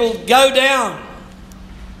of people go down.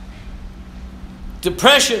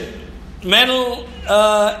 Depression, mental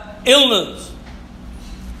illness,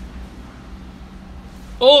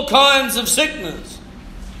 all kinds of sickness,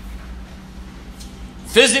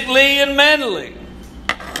 physically and mentally,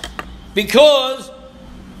 because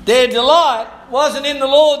their delight wasn't in the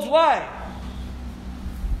Lord's way.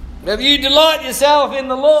 If you delight yourself in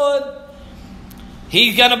the Lord,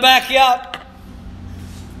 He's going to back you up.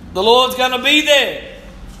 The Lord's going to be there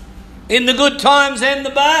in the good times and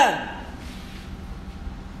the bad.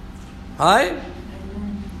 Hey?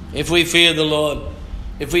 If we fear the Lord,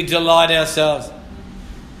 if we delight ourselves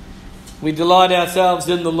in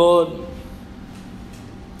the Lord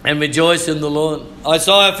and rejoice in the Lord.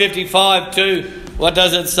 Isaiah 55:2. What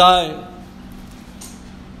does it say?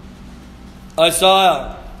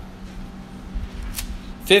 Isaiah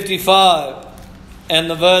 55, and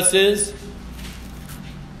the verse is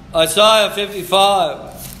Isaiah 55,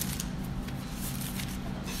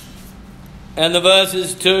 and the verse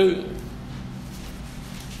is 2.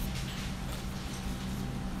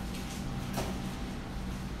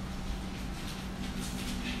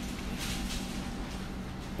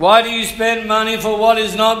 Why do you spend money for what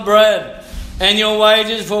is not bread, and your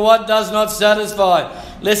wages for what does not satisfy?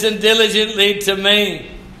 Listen diligently to me.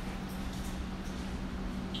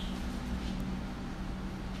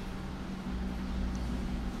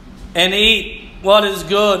 And eat what is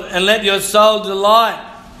good, and let your soul delight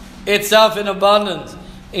itself in abundance.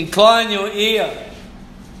 Incline your ear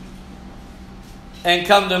and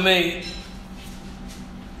come to me.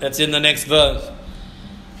 That's in the next verse.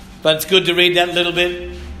 But it's good to read that little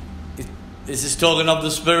bit. This is talking of the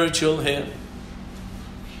spiritual here.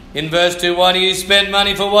 In verse 2, why do you spend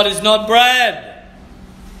money for what is not bread?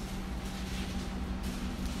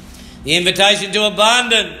 The invitation to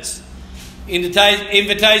abundance.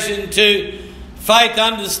 Invitation to faith,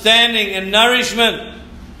 understanding and nourishment.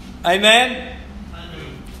 Amen?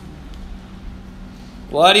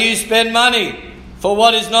 Why do you spend money for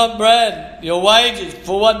what is not bread? Your wages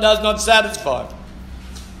for what does not satisfy.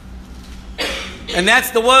 And that's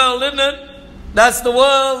the world, isn't it? That's the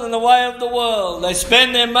world and the way of the world. They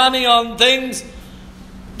spend their money on things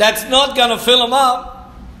that's not going to fill them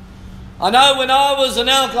up. I know when I was an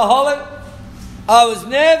alcoholic, I was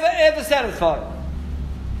never ever satisfied.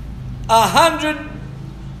 100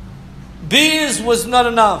 beers was not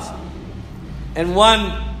enough, and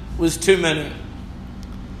one was too many.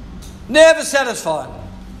 Never satisfied.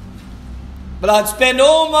 But I'd spend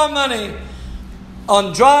all my money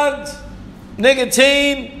on drugs,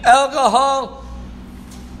 nicotine, alcohol.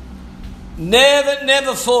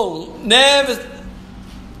 Never full. Never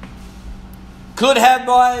could have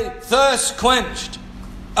my thirst quenched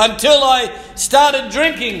until I started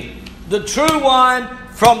drinking the true wine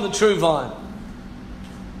from the true vine.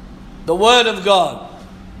 The Word of God.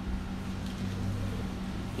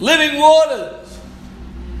 Living waters.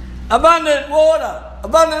 Abundant water.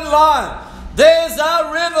 Abundant life. There's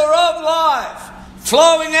a river of life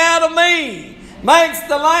flowing out of me. Makes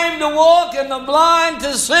the lame to walk and the blind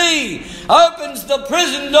to see. Opens the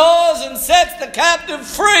prison doors and sets the captive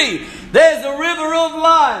free. There's a river of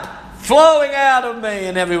life flowing out of me.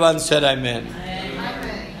 And everyone said amen.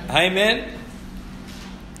 Amen. Amen.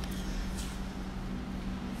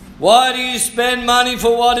 Why do you spend money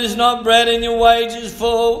for what is not bread, and your wages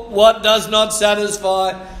for what does not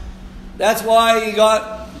satisfy? That's why you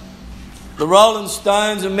got the Rolling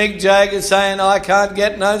Stones and Mick Jagger saying, I can't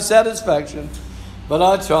get no satisfaction. But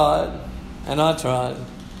I tried, and I tried.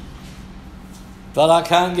 But I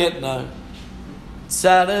can't get no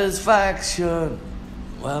satisfaction.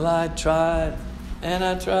 Well, I tried, and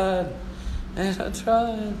I tried, and I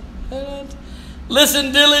tried, and I tried.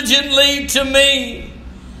 Listen diligently to me,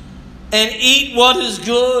 and eat what is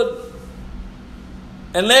good,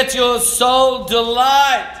 and let your soul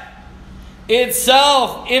delight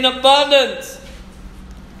itself in abundance.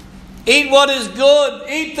 Eat what is good.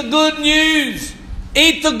 Eat the good news.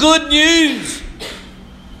 Eat the good news.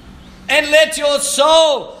 And let your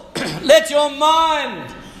soul Let your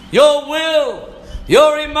mind, your will,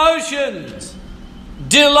 your emotions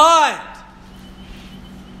delight.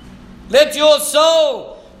 Let your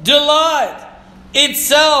soul delight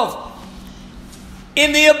itself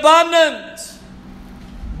in the abundance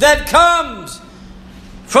that comes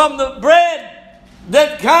from the bread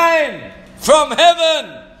that came from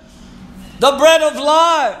heaven, the bread of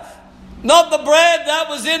life. Not the bread that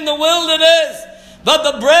was in the wilderness, but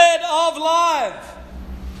the bread of life.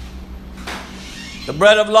 The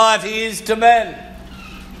bread of life he is to men.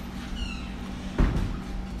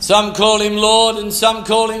 Some call him Lord and some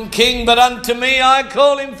call him King, but unto me I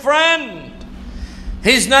call him friend.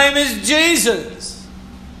 His name is Jesus.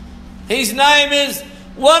 His name is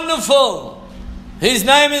Wonderful. His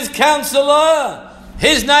name is Counselor.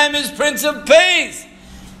 His name is Prince of Peace.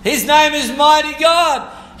 His name is Mighty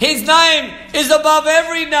God. His name is above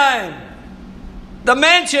every name. The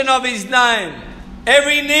mention of his name.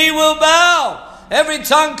 Every knee will bow. Every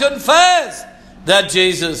tongue confess that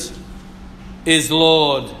Jesus is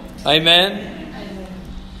Lord. Amen. Amen.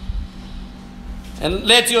 And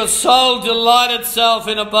let your soul delight itself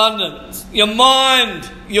in abundance. Your mind,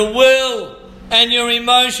 your will, and your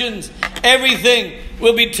emotions, everything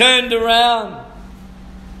will be turned around.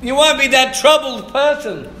 You won't be that troubled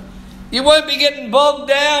person. You won't be getting bogged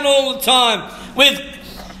down all the time with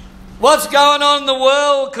what's going on in the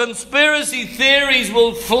world. Conspiracy theories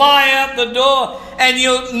will fly out the door, and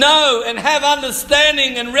you'll know and have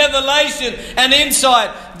understanding and revelation and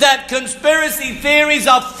insight that conspiracy theories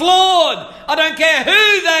are flawed. I don't care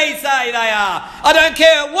who they say they are. I don't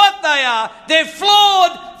care what they are. They're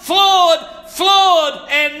flawed,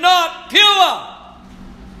 and not pure.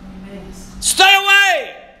 Stay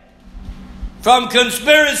away from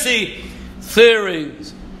conspiracy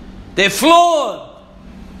theories. They're flawed.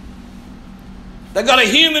 They've got a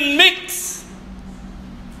human mix.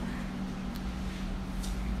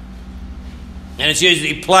 And it's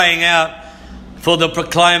usually playing out for the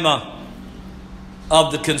proclaimer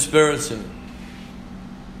of the conspiracy.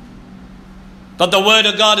 But the Word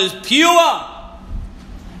of God is pure.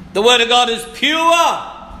 The Word of God is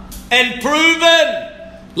pure and proven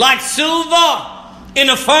like silver in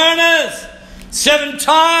a furnace, 7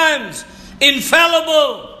 times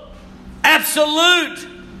infallible, absolute,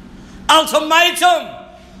 ultimatum,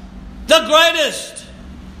 the greatest,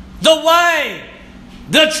 the way,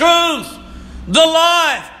 the truth, the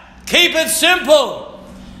life. Keep it simple.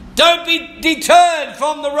 Don't be deterred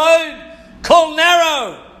from the road called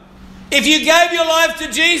narrow. If you gave your life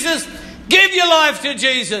to Jesus, give your life to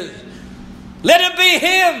Jesus. Let it be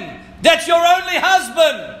Him that's your only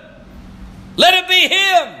husband. Let it be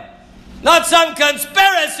Him. Not some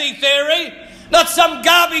conspiracy theory. Not some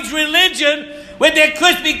garbage religion with their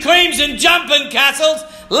Krispy Kremes and jumping castles.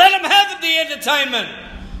 Let them have the entertainment.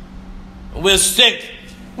 We'll stick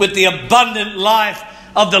with the abundant life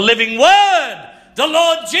of the living Word, the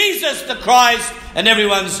Lord Jesus the Christ. And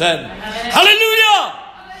everyone said, Hallelujah!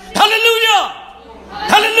 Hallelujah!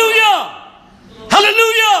 Hallelujah!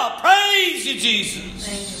 Hallelujah! Praise you,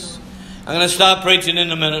 Jesus. I'm going to start preaching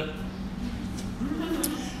in a minute.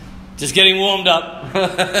 Just getting warmed up.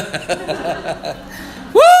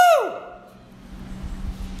 Woo!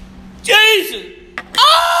 Jesus!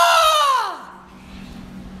 Ah!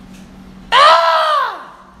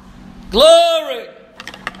 Ah! Glory!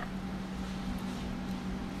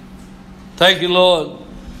 Thank you, Lord.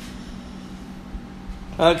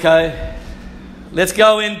 Okay. Let's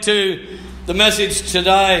go into the message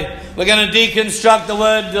today. We're going to deconstruct the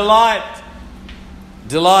word delight.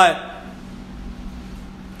 Delight.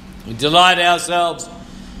 We delight ourselves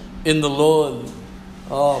in the Lord.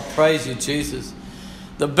 Oh, praise you, Jesus.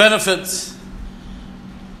 The benefits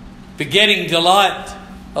begetting delight.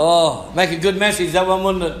 Oh, make a good message, that one,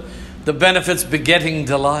 wouldn't it? The benefits begetting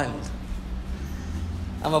delight.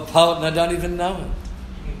 I'm a poet and I don't even know it.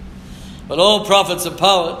 But all prophets are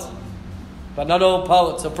poets, but not all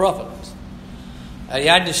poets are prophets. Are you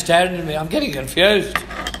understanding me? I'm getting confused.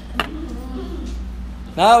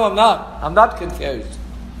 No, I'm not. I'm not confused.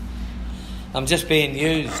 I'm just being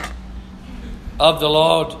used of the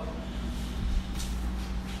Lord.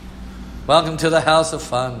 Welcome to the house of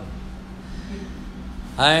fun.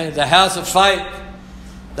 The house of faith.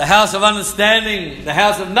 The house of understanding. The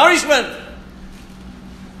house of nourishment.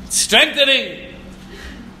 Strengthening.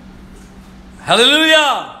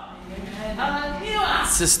 Hallelujah.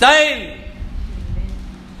 Sustain.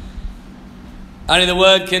 Only the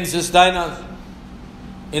Word can sustain us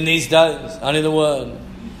in these days. Only the Word.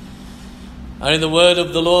 Only the Word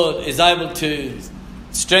of the Lord is able to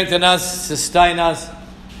strengthen us, sustain us,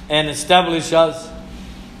 and establish us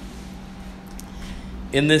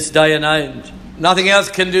in this day and age. Nothing else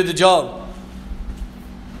can do the job.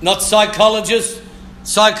 Not psychologists,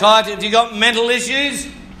 psychiatrists. If you've got mental issues,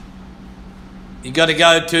 you've got to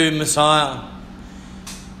go to Messiah.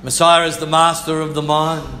 Messiah is the master of the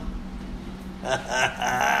mind.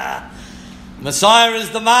 Messiah is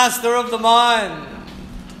the master of the mind.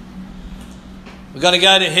 We've got to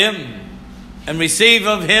go to Him and receive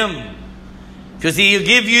of Him, because He'll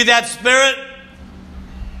give you that spirit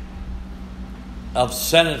of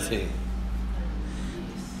sanity.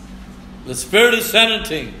 The spirit of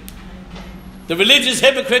sanity. The religious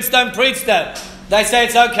hypocrites don't preach that. They say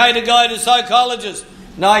it's okay to go to psychologists.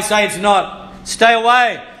 No, I say it's not. Stay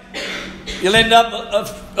away. You'll end up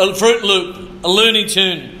a Fruit Loop, a Looney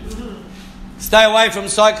Tune. Stay away from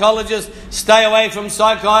psychologists. Stay away from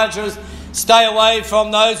psychiatrists. Stay away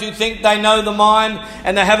from those who think they know the mind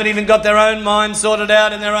and they haven't even got their own mind sorted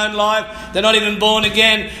out in their own life. They're not even born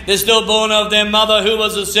again. They're still born of their mother who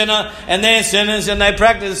was a sinner, and they're sinners and they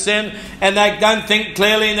practice sin and they don't think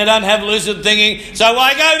clearly and they don't have lucid thinking. So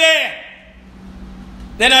why go there?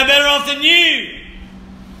 They're no better off than you.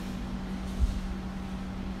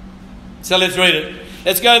 So let's read it.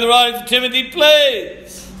 Let's go to the writings of Timothy,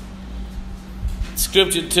 please.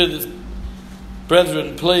 Scripture to the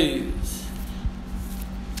brethren, please.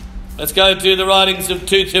 Let's go to the writings of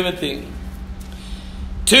 2 Timothy.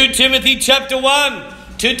 2 Timothy chapter 1.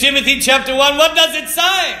 2 Timothy chapter 1. What does it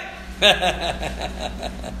say?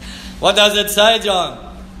 What does it say,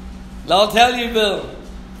 John? I'll tell you, Bill.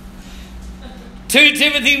 2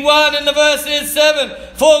 Timothy 1 and the verse is 7.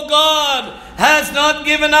 For God has not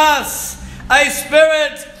given us a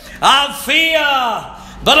spirit of fear,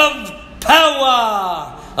 but of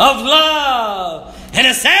power, of love, and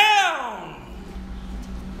a sound.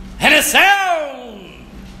 And a sound.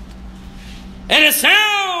 And a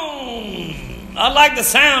sound. I like the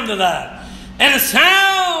sound of that. And a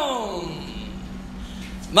sound.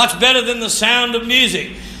 Much better than the sound of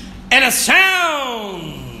music. And a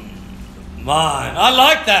sound. Mine. I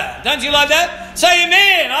like that. Don't you like that? Say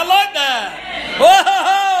amen. I like that.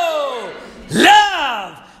 Whoa!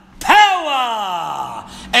 Love. Power.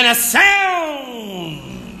 And a sound.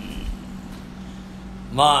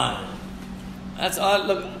 Mine. That's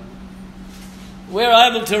look. We're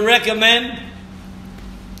able to recommend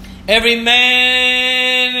every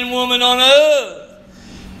man and woman on earth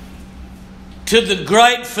to the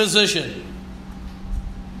great physician.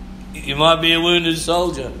 You might be a wounded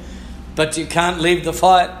soldier, but you can't leave the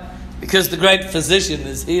fight because the great physician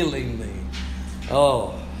is healing me.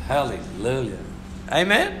 Oh, hallelujah.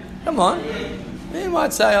 Amen? Come on. You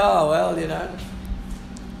might say, oh, well, you know.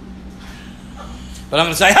 But I'm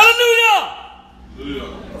going to say, hallelujah!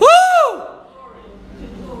 Hallelujah. Woo!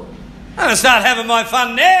 I'm going to start having my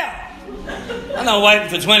fun now. I'm not waiting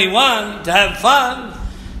for 21 to have fun.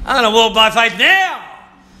 I'm going to walk by faith now.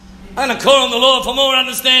 I'm going to call on the Lord for more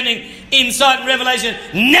understanding, insight and revelation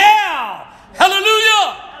now.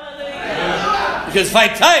 Hallelujah. Hallelujah. Because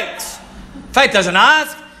faith takes. Faith doesn't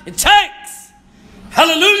ask. It takes.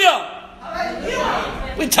 Hallelujah.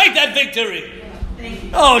 Hallelujah. We take that victory.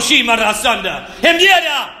 Oh, Shima Rasanda.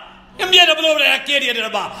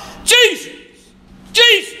 Jesus.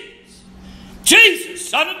 Jesus. Jesus,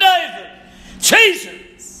 son of David.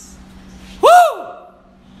 Jesus. Woo!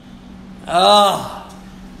 Ah,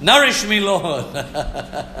 nourish me, Lord.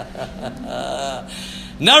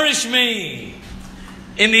 Nourish me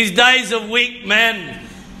in these days of weak men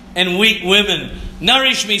and weak women.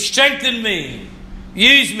 Nourish me, strengthen me,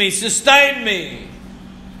 use me, sustain me.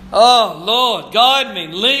 Oh, Lord, guide me,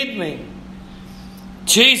 lead me. In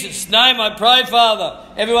Jesus' name I pray, Father.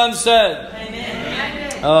 Everyone said,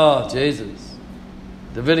 amen. Oh, Jesus.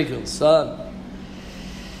 Davidical son.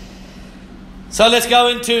 So let's go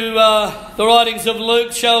into the writings of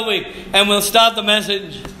Luke, shall we? And we'll start the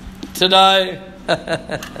message today.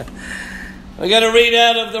 We're going to read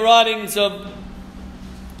out of the writings of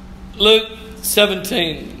Luke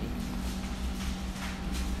 17.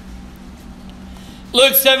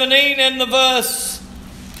 Luke 17 and the verse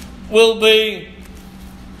will be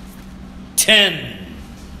 10.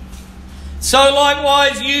 So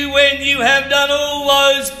likewise you, when you have done all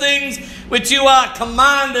those things which you are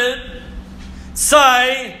commanded,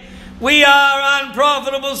 say, we are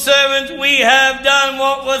unprofitable servants. We have done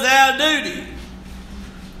what was our duty.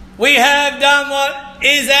 We have done what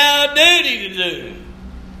is our duty to do.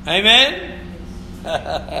 Amen?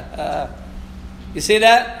 You see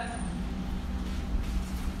that?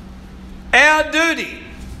 Our duty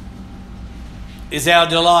is our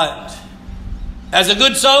delight. As a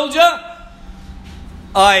good soldier,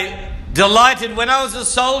 I delighted. When I was a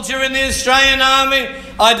soldier in the Australian Army,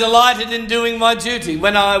 I delighted in doing my duty.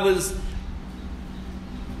 When I was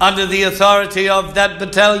under the authority of that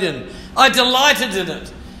battalion, I delighted in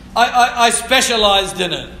it. I specialised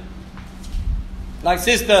in it. Like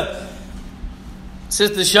Sister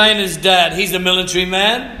Shana's dad, he's a military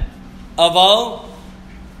man of old.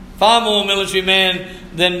 Far more military man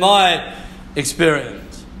than my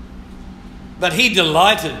experience. But he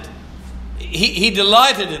delighted. He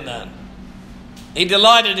delighted in that. He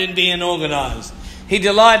delighted in being organised. He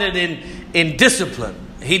delighted in discipline.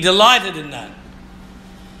 He delighted in that.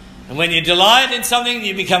 And when you delight in something,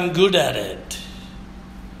 you become good at it.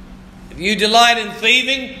 If you delight in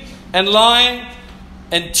thieving and lying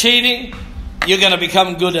and cheating, you're going to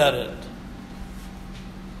become good at it.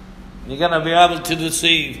 You're going to be able to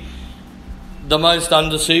deceive the most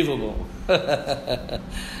undeceivable. But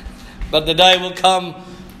the day will come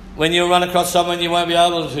when you'll run across someone you won't be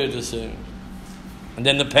able to deceive. And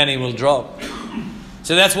then the penny will drop.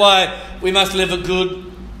 So that's why we must live a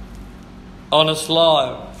good, honest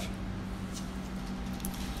life.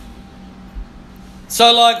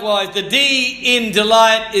 So likewise, the D in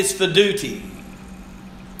delight is for duty.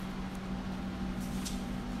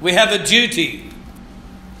 We have a duty.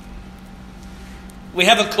 We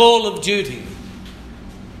have a call of duty.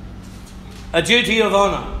 A duty of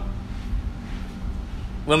honour.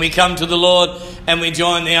 When we come to the Lord and we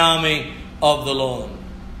join the army of the Lord.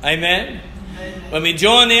 Amen? Amen. When we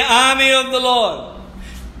join the army of the Lord,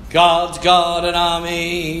 God's got an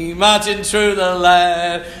army marching through the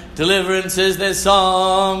land. Deliverance is their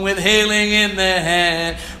song, with healing in their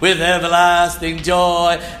hand, with everlasting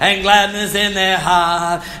joy and gladness in their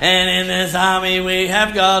heart. And in this army we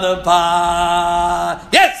have got a part.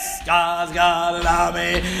 Yes, God's got an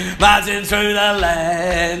army marching through the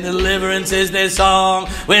land. Deliverance is their song,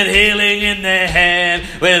 with healing in their hand,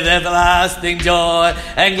 with everlasting joy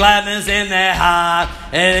and gladness in their heart.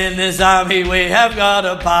 And in this army we have got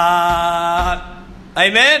a part.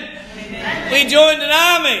 Amen? Amen. We joined an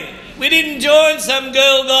army. We didn't join some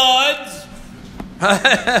Girl Guides.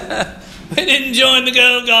 We didn't join the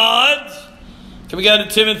Girl Guides. Can we go to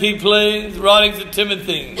Timothy, please? Writings of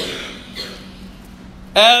Timothy.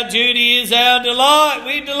 Our duty is our delight.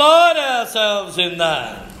 We delight ourselves in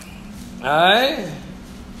that. Aye?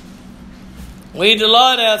 We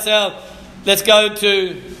delight ourselves. Let's go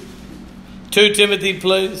to 2 Timothy,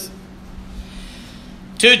 please.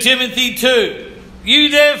 2 Timothy 2. You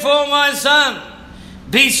therefore, my son,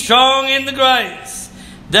 be strong in the grace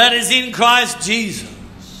that is in Christ Jesus.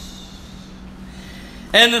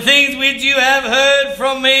 And the things which you have heard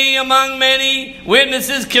from me among many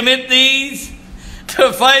witnesses, commit these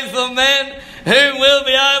to faithful men who will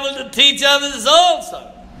be able to teach others also.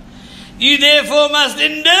 You therefore must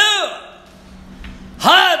endure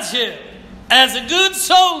hardship as a good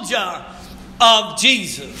soldier of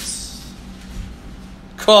Jesus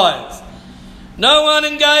Christ. No one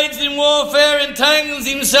engaged in warfare entangles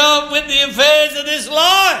himself with the affairs of this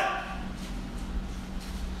life,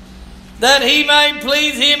 that he may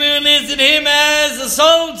please him who enlisted him as a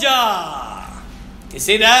soldier. You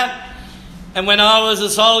see that? And when I was a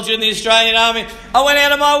soldier in the Australian Army, I went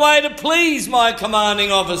out of my way to please my commanding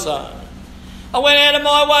officer. I went out of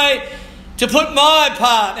my way to put my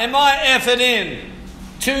part and my effort in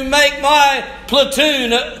to make my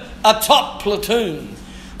platoon a top platoon.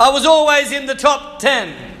 I was always in the top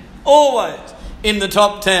 10. Always in the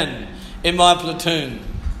top 10 in my platoon.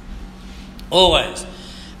 Always.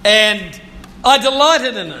 And I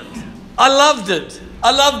delighted in it. I loved it.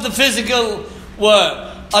 I loved the physical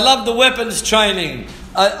work. I loved the weapons training.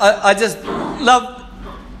 I just loved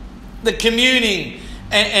the communing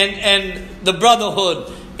and the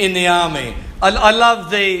brotherhood in the army. I loved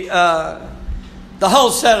the whole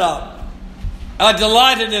setup. I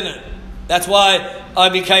delighted in it. That's why I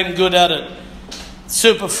became good at it.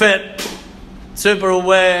 Super fit, super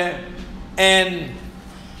aware, and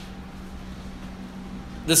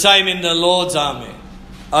the same in the Lord's army.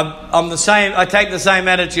 I'm the same. I take the same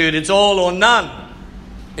attitude. It's all or none.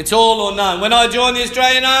 It's all or none. When I joined the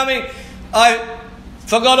Australian Army, I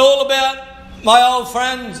forgot all about my old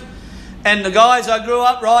friends and the guys I grew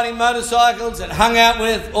up riding motorcycles and hung out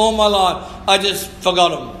with all my life. I just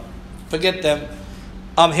forgot them. Forget them.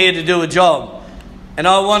 I'm here to do a job. And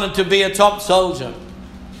I wanted to be a top soldier.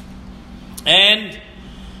 And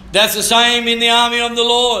that's the same in the army of the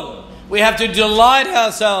Lord. We have to delight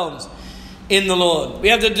ourselves in the Lord. We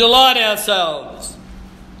have to delight ourselves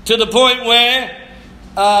to the point where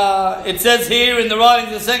it says here in the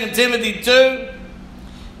writings of 2 Timothy 2,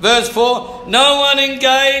 verse 4, no one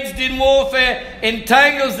engaged in warfare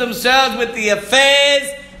entangles themselves with the affairs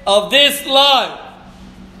of this life.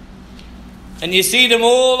 And you see them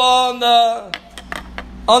all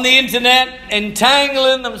on the internet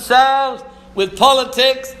entangling themselves with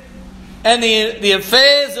politics and the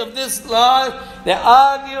affairs of this life. They're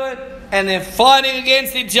arguing and they're fighting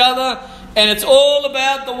against each other, and it's all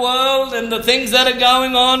about the world and the things that are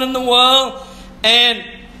going on in the world, and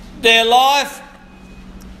their life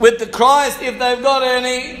with the Christ, if they've got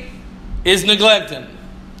any, is neglected.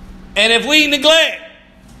 And if we neglect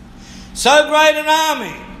so great an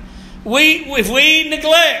army, if we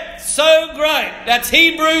neglect so great, that's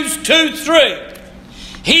Hebrews 2:3.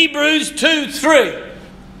 Hebrews 2:3.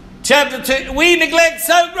 Chapter 2. We neglect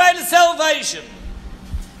so great a salvation,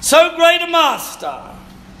 so great a master,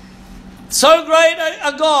 so great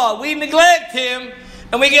a God. We neglect Him,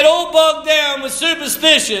 and we get all bogged down with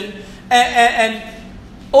superstition and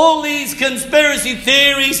all these conspiracy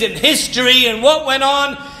theories and history and what went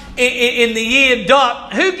on in the year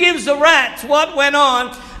dot. Who gives a rat's what went on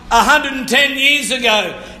 110 years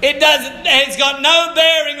ago? It's got no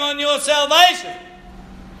bearing on your salvation.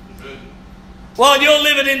 While you're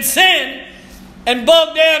living in sin and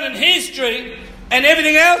bogged down in history and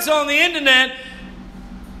everything else on the internet,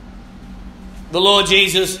 the Lord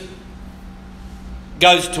Jesus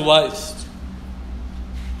goes to waste.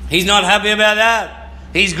 He's not happy about that.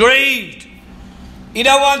 He's grieved. He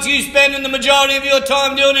don't want you spending the majority of your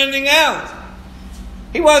time doing anything else.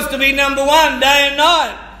 He wants to be number one day and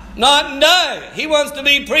night and day. He wants to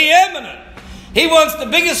be preeminent. He wants the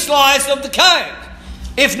biggest slice of the cake,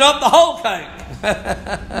 if not the whole cake.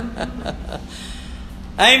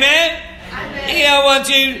 Amen? Amen. He don't want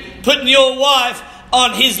you putting your wife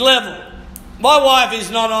on his level. My wife is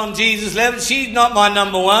not on Jesus' level. She's not my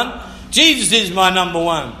number one. Jesus is my number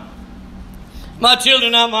one. My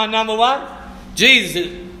children aren't my number one. Jesus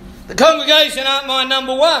is. The congregation aren't my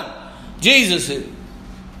number one. Jesus is.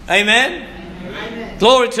 Amen? Amen.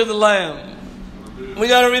 Glory to the Lamb. We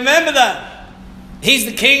got to remember that. He's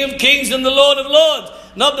the King of Kings and the Lord of Lords,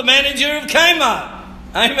 not the manager of Kmart.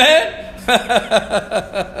 Amen?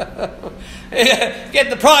 Get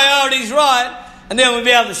the priorities right, and then we'll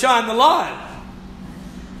be able to shine the light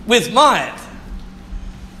with might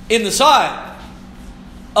in the sight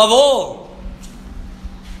of all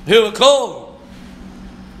who are called.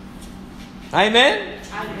 Amen?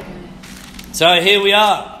 Amen. So here we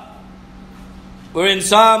are. We're in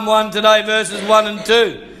Psalm 1 today, verses 1 and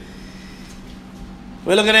 2.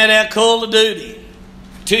 We're looking at our call to duty.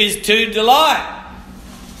 To delight.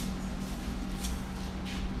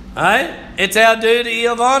 It's our duty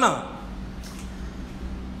of honour.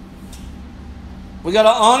 We've got to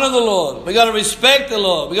honour the Lord. We've got to respect the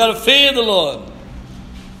Lord. We've got to fear the Lord.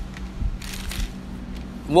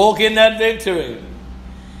 Walk in that victory.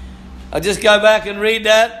 I'll just go back and read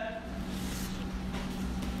that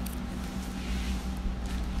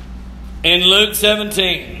in Luke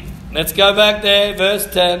 17. Let's go back there, verse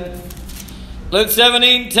 10. Luke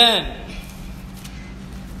 17:10.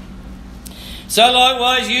 So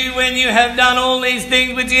likewise you, when you have done all these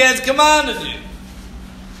things which He has commanded you.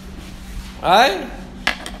 Right?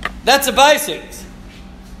 That's the basics.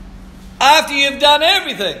 After you've done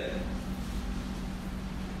everything.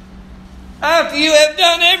 After you have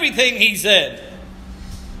done everything, He said.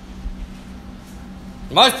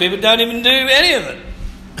 Most people don't even do any of it.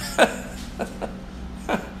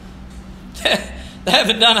 They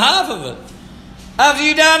haven't done half of it. After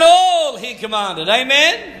you've done all He commanded.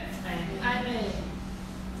 Amen? Amen.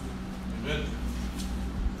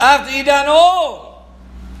 After you've done all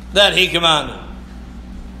that He commanded.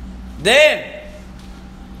 Then,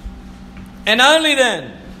 and only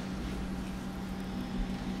then,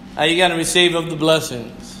 are you going to receive of the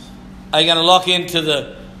blessings? Are you going to lock into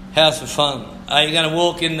the house of fun? Are you going to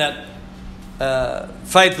walk in that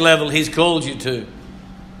faith level He's called you to?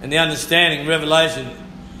 And the understanding, revelation,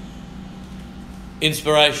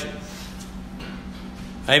 inspiration.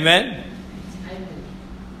 Amen? Amen.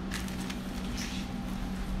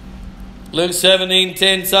 Luke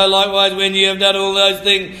 17:10. So likewise, when you have done all those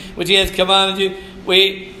things which He has commanded you,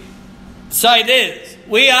 we say this: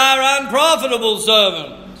 we are unprofitable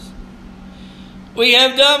servants. We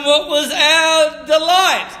have done what was our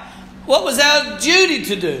delight, what was our duty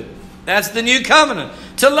to do. That's the new covenant.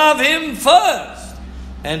 To love Him first.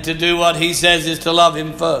 And to do what He says is to love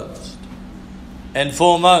Him first and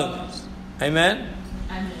foremost. Amen?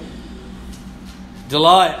 Amen.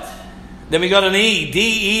 Delight. Then we got an E.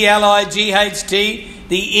 D-E-L-I-G-H-T.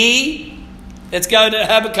 The E. Let's go to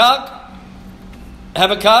Habakkuk.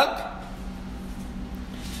 Habakkuk.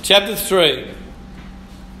 Chapter 3.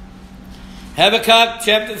 Habakkuk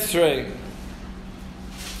chapter 3.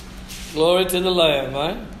 Glory to the Lamb,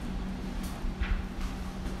 right?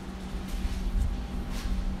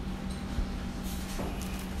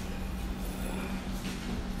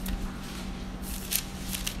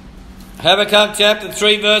 Habakkuk chapter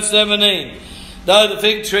 3 verse 17. Though the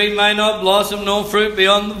fig tree may not blossom nor fruit be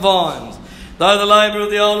on the vines, though the labour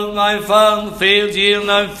of the olive may fail and the fields yield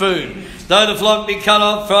no food, though the flock be cut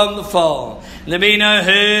off from the fold, and there be no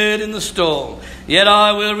herd in the stall, yet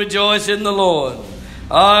I will rejoice in the Lord.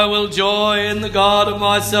 I will joy in the God of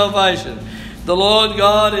my salvation. The Lord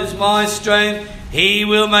God is my strength. He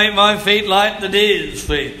will make my feet like the deer's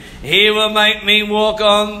feet. He will make me walk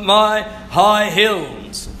on my high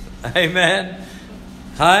hills. Amen.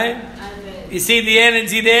 Hey? Amen. You see the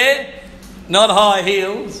energy there? Not high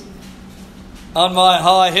heels. On my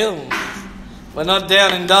high hills. We're not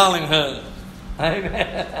down in Darlinghurst.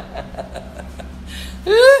 Amen.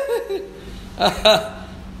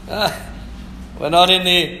 We're not in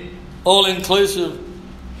the all-inclusive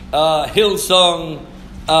Hillsong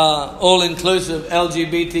all-inclusive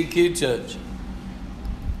LGBTQ church.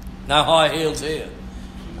 No high heels here.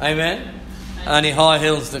 Amen? Only high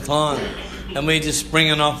heels to climb. And we just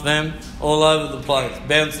springing off them all over the place,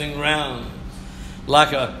 bouncing around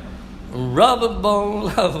like a rubber ball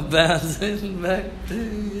of bouncing back to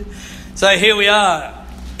you. So here we are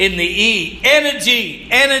in the E. Energy.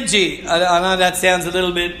 I know that sounds a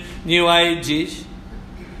little bit New Age-ish,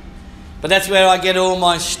 but that's where I get all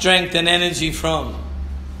my strength and energy from.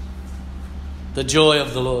 The joy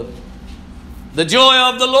of the Lord. The joy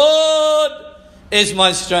of the Lord is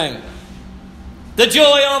my strength. The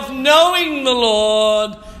joy of knowing the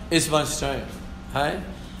Lord is my strength. Hey?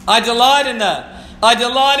 I delight in that. I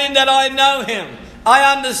delight in that I know Him.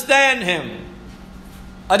 I understand Him.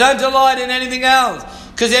 I don't delight in anything else,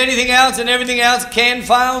 because anything else and everything else can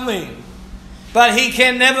fail me. But He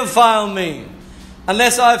can never fail me.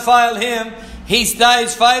 Unless I fail Him, He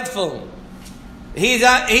stays faithful. He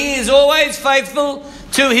is always faithful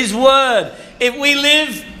to His word. If we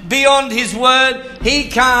live beyond His word, He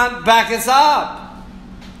can't back us up.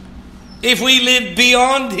 If we live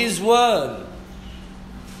beyond His word.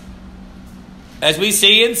 As we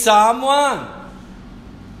see in Psalm 1.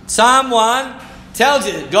 Psalm 1 tells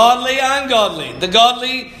you, godly, ungodly. The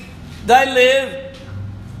godly, they live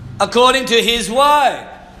according to His way.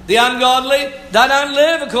 The ungodly, they don't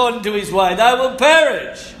live according to His way. They will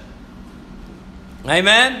perish.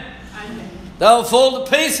 Amen? Amen. They'll fall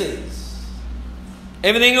to pieces.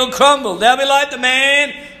 Everything will crumble. They'll be like the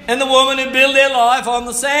man and the woman who build their life on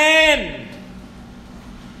the sand.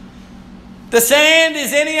 The sand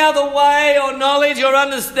is any other way or knowledge or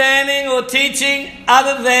understanding or teaching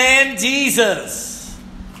other than Jesus.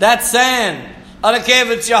 That's sand. I don't care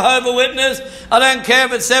if it's Jehovah's Witness. I don't care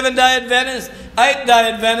if it's Seventh-day Adventist,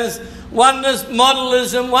 Eighth-day Adventist, Oneness,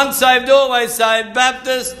 Modalism, Once Saved, Always Saved,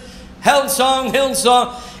 Baptist, Hillsong.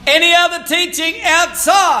 Any other teaching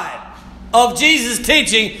outside of Jesus'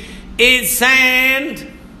 teaching is sand.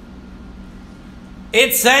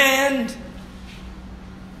 It's sand.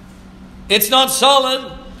 It's not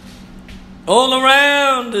solid. All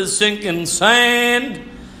around is sinking sand.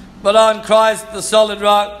 But on Christ, the solid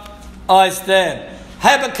rock, I stand.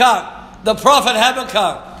 Habakkuk, the prophet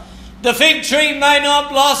Habakkuk. The fig tree may not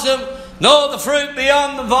blossom, nor the fruit be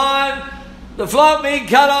on the vine. The flock be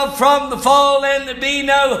cut off from the fold, and there be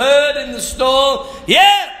no herd in the stall.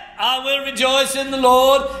 Yet I will rejoice in the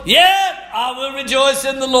Lord. Yet I will rejoice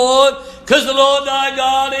in the Lord, because the Lord thy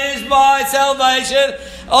God is my salvation.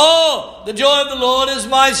 Oh, the joy of the Lord is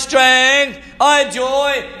my strength. I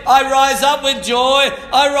rise up with joy.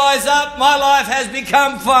 I rise up. My life has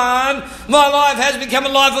become fun. My life has become a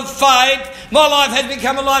life of faith. My life has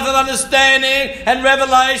become a life of understanding and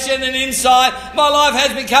revelation and insight. My life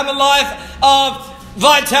has become a life of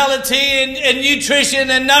vitality and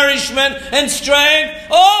nutrition and nourishment and strength.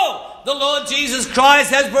 Oh, the Lord Jesus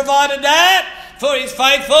Christ has provided that, for He's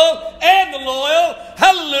faithful and the loyal.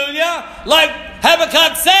 Hallelujah. Like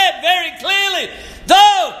Habakkuk said very clearly,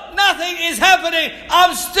 though nothing is happening,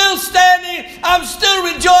 I'm still standing, I'm still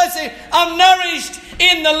rejoicing, I'm nourished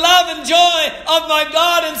in the love and joy of my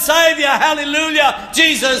God and Saviour. Hallelujah.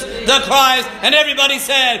 Jesus the Christ. And everybody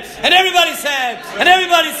said, and everybody said, and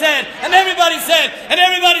everybody said, and everybody said, and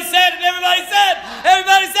everybody said, and everybody said,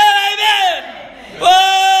 everybody said, amen.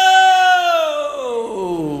 Whoa!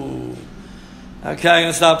 Okay, I'm going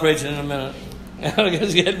to start preaching in a minute. I'm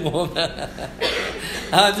just getting warmed up.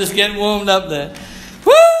 I'm just getting warmed up there.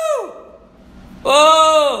 Woo!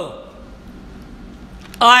 Whoa!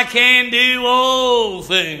 I can do all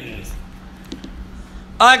things.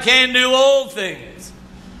 I can do all things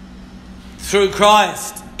through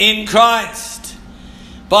Christ, in Christ,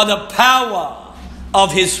 by the power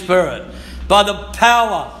of His Spirit, by the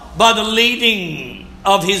power, by the leading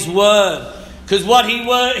of His Word. Because what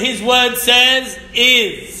His Word says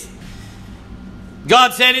is,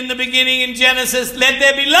 God said in the beginning in Genesis, let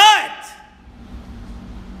there be light.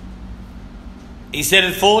 He said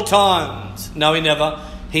it 4 times. No, he never.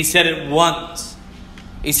 He said it once.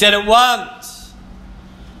 He said it once.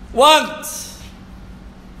 Once.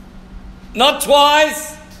 Not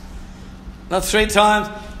twice. Not 3 times.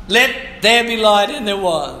 Let there be light, and there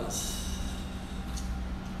was.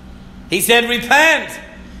 He said, repent,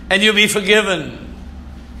 and you'll be forgiven.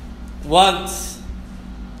 Once.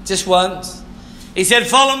 Just once. He said,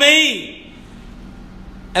 follow me,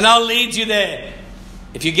 and I'll lead you there.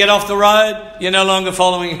 If you get off the road, you're no longer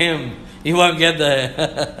following him. You won't get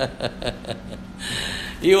there.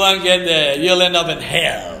 You won't get there. You'll end up in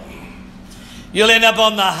hell. You'll end up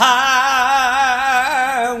on the highway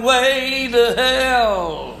to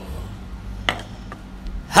hell.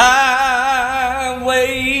 Highway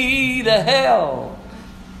to hell.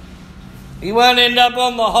 You won't end up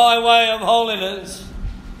on the highway of holiness.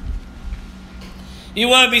 You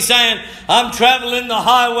won't be saying, I'm traveling the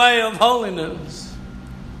highway of holiness.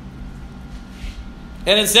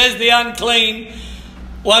 And it says the unclean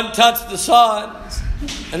won't touch the sides.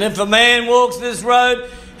 And if a man walks this road,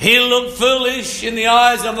 he'll look foolish in the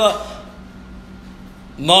eyes of a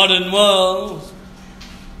modern world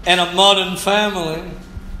and a modern family.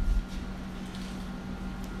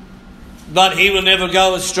 But he will never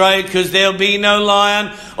go astray, because there'll be no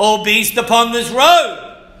lion or beast upon this road.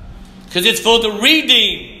 Because it's for the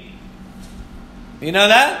redeemed. You know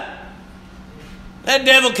that? That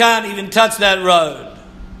devil can't even touch that road.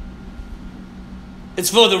 It's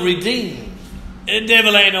for the redeemed. The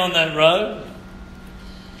devil ain't on that road.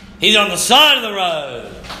 He's on the side of the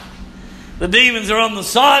road. The demons are on the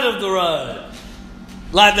side of the road.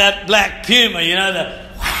 Like that black puma, you know, the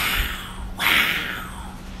wow,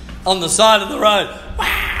 wow, on the side of the road.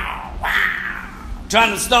 Wow, wow.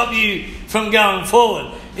 Trying to stop you from going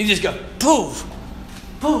forward. You just go, poof,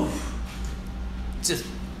 poof. Just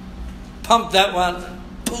pump that one,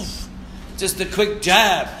 poof. Just a quick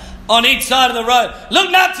jab. On each side of the road.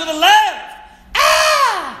 Look not to the left.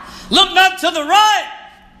 Ah! Look not to the right.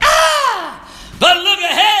 Ah! But look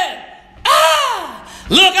ahead. Ah!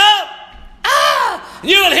 Look up. Ah!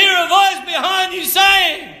 You will hear a voice behind you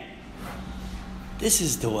saying, this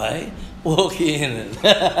is the way. Walk in it.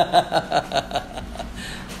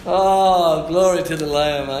 Oh, glory to the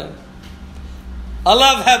Lamb, eh? I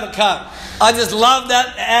love Habakkuk. I just love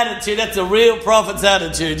that attitude. That's a real prophet's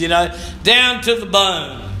attitude, you know. Down to the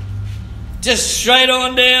bone. Just straight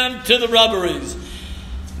on down to the rubberies.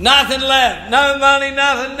 Nothing left. No money,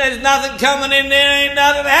 nothing. There's nothing coming in there. Ain't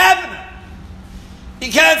nothing happening.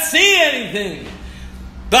 You can't see anything.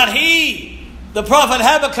 But the prophet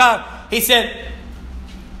Habakkuk, he said,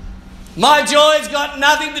 my joy's got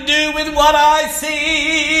nothing to do with what I see.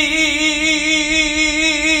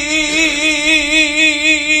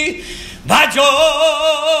 My joy.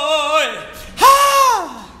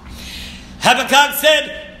 Ah! Habakkuk said,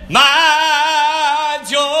 my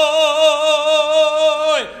joy,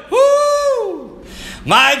 woo!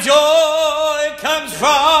 My joy comes from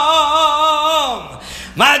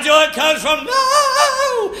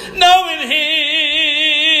knowing him,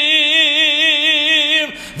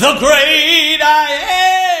 the great I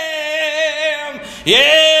am.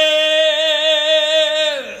 Yes.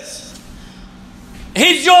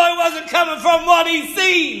 His joy wasn't coming from what he's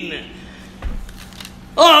seen.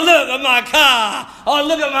 Oh, look at my car. Oh,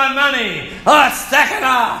 look at my money. Oh, it's stacking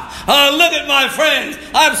up. Oh, look at my friends.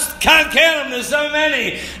 I can't count them. There's so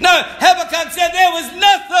many. No, Habakkuk said there was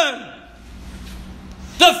nothing.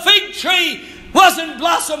 The fig tree wasn't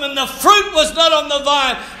blossoming. The fruit was not on the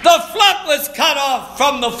vine. The flock was cut off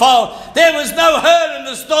from the fold. There was no herd in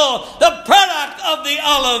the stall. The product of the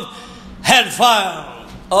olive had failed.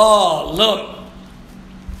 Oh, look.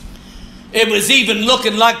 It was even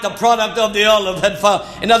looking like the product of the olive had failed.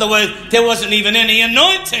 In other words, there wasn't even any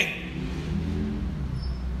anointing.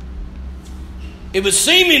 It was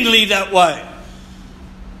seemingly that way.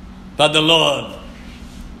 But the Lord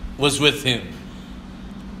was with him.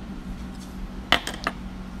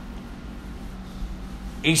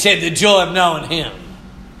 He said the joy of knowing him.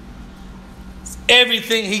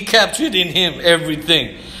 Everything he captured in him,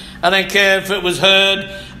 everything. I don't care if it was herd.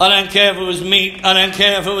 I don't care if it was meat. I don't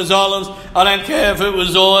care if it was olives. I don't care if it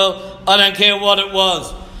was oil. I don't care what it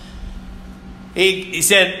was. He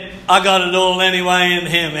said, I got it all anyway in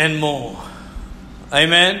him and more.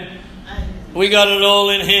 Amen? We got it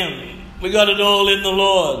all in him. We got it all in the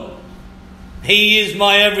Lord. He is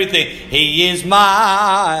my everything. He is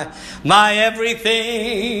my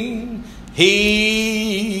everything.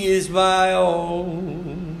 He is my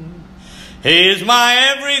own. He is my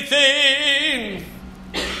everything.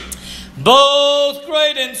 both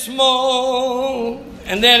great and small.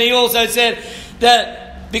 And then he also said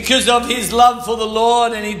that because of his love for the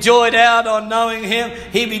Lord and he joyed out on knowing him,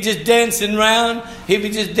 he'd be just dancing round. He'd be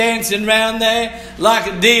just dancing round there like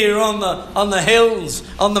a deer on the hills,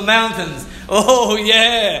 on the mountains. Oh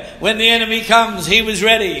yeah, when the enemy comes, he was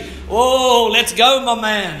ready. Oh, let's go, my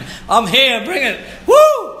man. I'm here, bring it.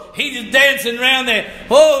 Woo! He's just dancing around there.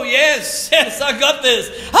 Oh yes, I got this.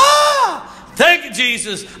 Ah! Thank you,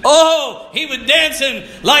 Jesus. Oh, he was dancing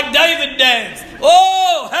like David danced.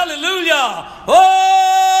 Oh, hallelujah.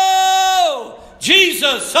 Oh,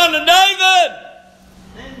 Jesus, son of David.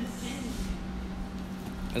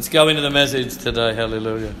 Let's go into the message today.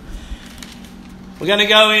 Hallelujah. We're going to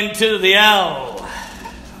go into the L.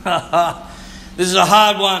 This is a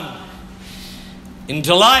hard one. In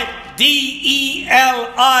delight, D-E-L-I-G-H-T.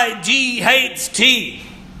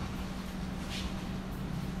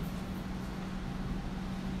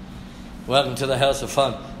 Welcome to the house of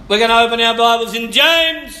fun. We're going to open our Bibles in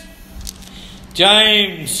James.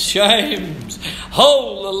 James.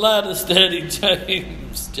 Hold the ladder steady,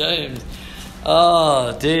 James.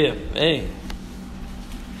 Oh, dear me.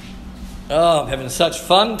 Oh, I'm having such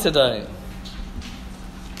fun today.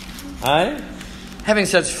 Hey? Having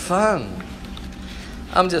such fun.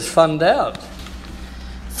 I'm just funned out.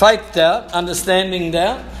 Faithed out, understanding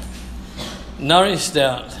out, nourished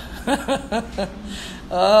out.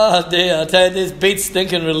 Oh dear, I tell you, this beats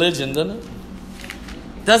stinking religion, doesn't it?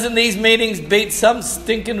 Doesn't these meetings beat some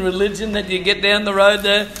stinking religion that you get down the road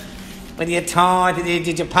there? When you're tithe,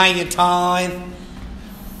 did you pay your tithe?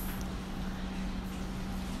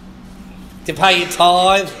 To pay your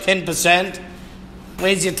tithe, 10%.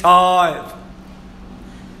 Where's your tithe?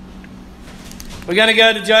 We're going to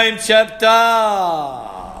go to James chapter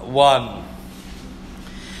 1.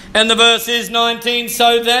 And the verse is 19.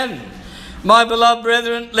 So then, my beloved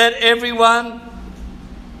brethren, let everyone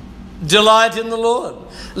delight in the Lord.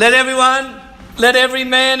 Let every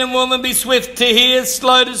man and woman be swift to hear,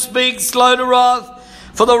 slow to speak, slow to wrath.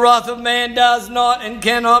 For the wrath of man does not and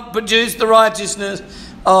cannot produce the righteousness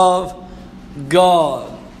of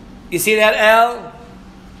God. You see that L?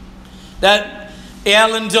 That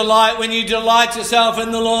L in delight. When you delight yourself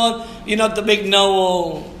in the Lord, you're not the big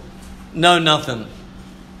know-all. Know nothing.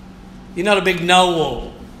 You're not a big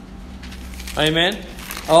know-all. Amen?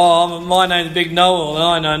 Oh, my name's Big Know-all and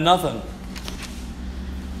I know nothing.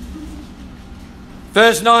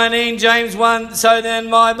 Verse 19, James 1. So then,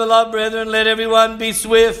 my beloved brethren, let everyone be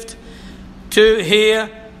swift to hear,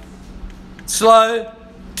 slow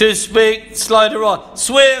to speak, slow to wrath.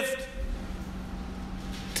 Swift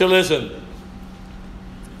to listen.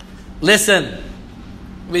 Listen.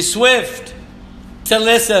 Be swift to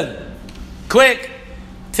listen. Quick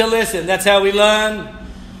to listen. That's how we learn.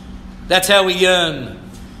 That's how we yearn.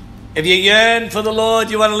 If you yearn for the Lord,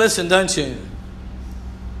 you want to listen, don't you?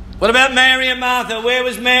 What about Mary and Martha? Where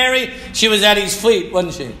was Mary? She was at his feet,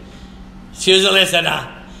 wasn't she? She was a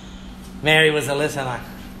listener. Mary was a listener.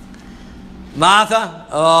 Martha?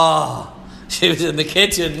 Oh, she was in the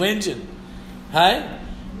kitchen whinging. Hey?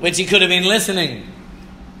 When she could have been listening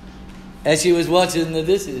as she was washing the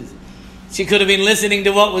dishes. She could have been listening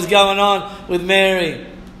to what was going on with Mary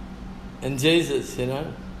and Jesus, you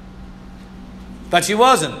know. But she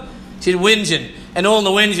wasn't. She's whinging. And all the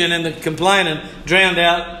whinging and the complaining drowned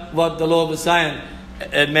out what the Lord was saying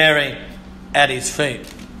at Mary at his feet.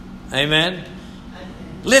 Amen?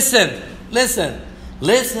 Listen.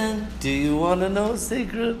 Do you want to know a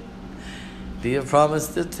secret? Do you promise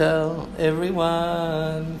to tell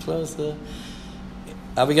everyone closer?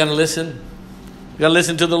 Are we going to listen? We're going to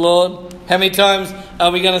listen to the Lord? How many times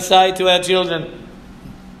are we going to say to our children,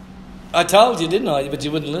 I told you, didn't I? But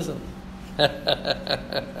you wouldn't listen.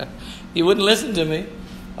 You wouldn't listen to me.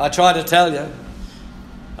 I tried to tell you.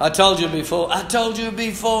 I told you before.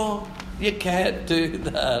 You can't do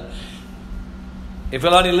that. If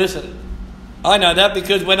we'll only listen. I know that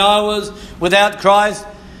because when I was without Christ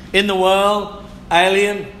in the world,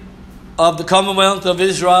 alien of the Commonwealth of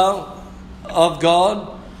Israel, of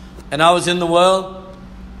God, and I was in the world,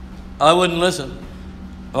 I wouldn't listen.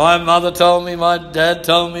 My mother told me, my dad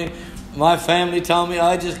told me, my family told me,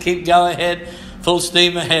 I just keep going ahead, full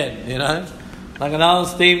steam ahead, you know, like an old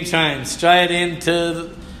steam train, straight into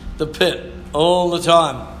the pit all the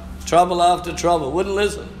time. Trouble after trouble. Wouldn't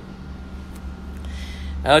listen.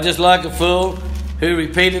 I was just like a fool who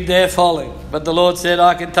repeated their folly. But the Lord said,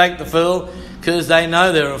 I can take the fool because they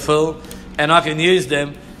know they're a fool, and I can use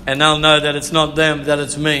them, and they'll know that it's not them, that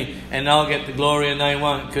it's me, and I'll get the glory and they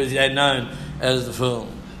won't because they're known as the fool.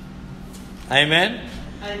 Amen?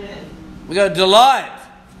 Amen. We got to delight.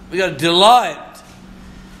 We got to delight.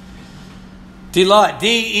 Delight.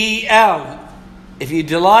 D-E-L. If you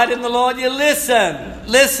delight in the Lord, you listen.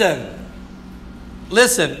 Listen.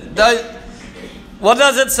 Listen. What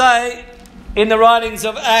does it say in the writings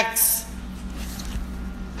of Acts?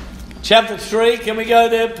 Chapter 3. Can we go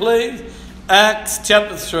there, please? Acts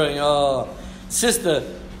chapter 3. Oh, Sister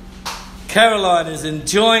Caroline is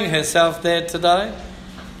enjoying herself there today.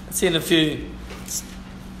 I've seen a few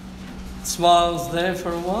smiles there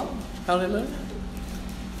for a while. Hallelujah.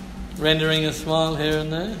 Rendering a smile here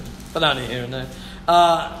and there, but only here and there.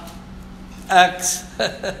 Acts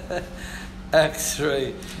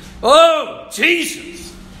 3. Oh,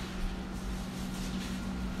 Jesus!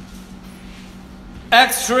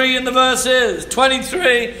 Acts 3 in the verses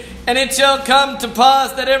 23. And it shall come to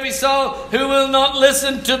pass that every soul who will not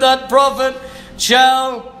listen to that prophet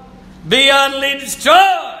shall be utterly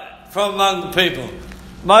destroyed from among the people.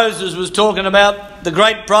 Moses was talking about the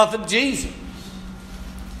great prophet Jesus.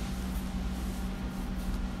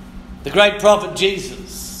 The great prophet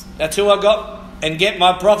Jesus. That's who I got and get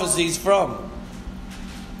my prophecies from.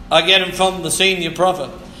 I get them from the senior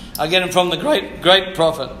prophet. I get them from the great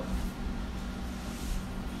prophet.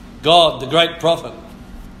 God, the great prophet.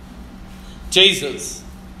 Jesus,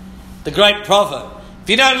 the great prophet. If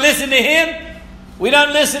you don't listen to him, we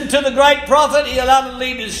don't listen to the great prophet, he'll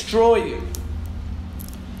utterly destroy you.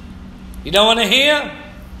 You don't want to hear?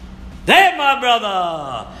 They're my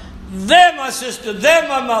brother. They're my sister. They're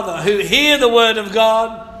my mother who hear the word of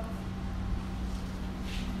God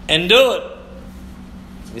and do it.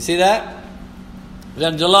 You see that? We're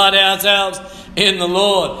going to delight ourselves in the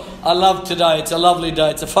Lord. I love today. It's a lovely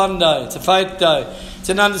day. It's a fun day. It's a faith day. It's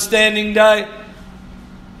an understanding day.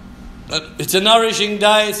 It's a nourishing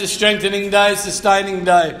day. It's a strengthening day. It's a sustaining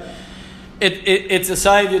day. It's a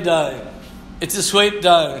saviour day. It's a sweet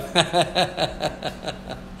day.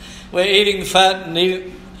 We're eating the fat and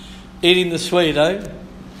eating the sweet, eh?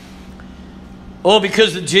 All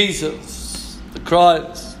because of Jesus, the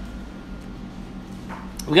Christ.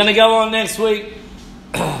 We're going to go on next week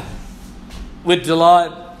with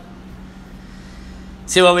delight.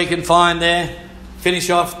 See what we can find there. Finish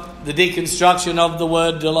off the deconstruction of the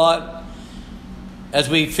word delight as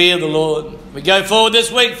we fear the Lord. We go forward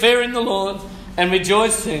this week fearing the Lord and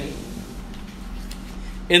rejoicing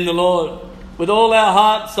in the Lord with all our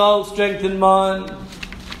heart, soul, strength and mind.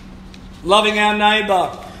 Loving our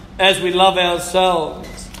neighbour as we love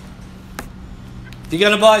ourselves. If you're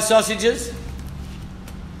going to buy sausages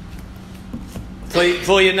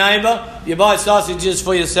for your neighbour, you buy sausages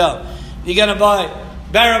for yourself. You're going to buy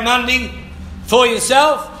barramundi for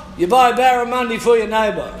yourself, you buy barramundi for your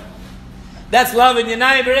neighbour. That's loving your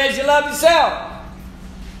neighbour as you love yourself.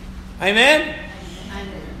 Amen?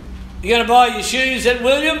 Amen. You're going to buy your shoes at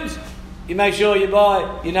Williams, you make sure you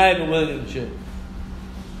buy your neighbour Williams' shoes.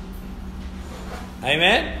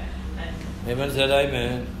 Amen? Everyone said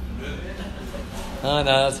amen. I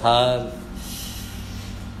know it's hard.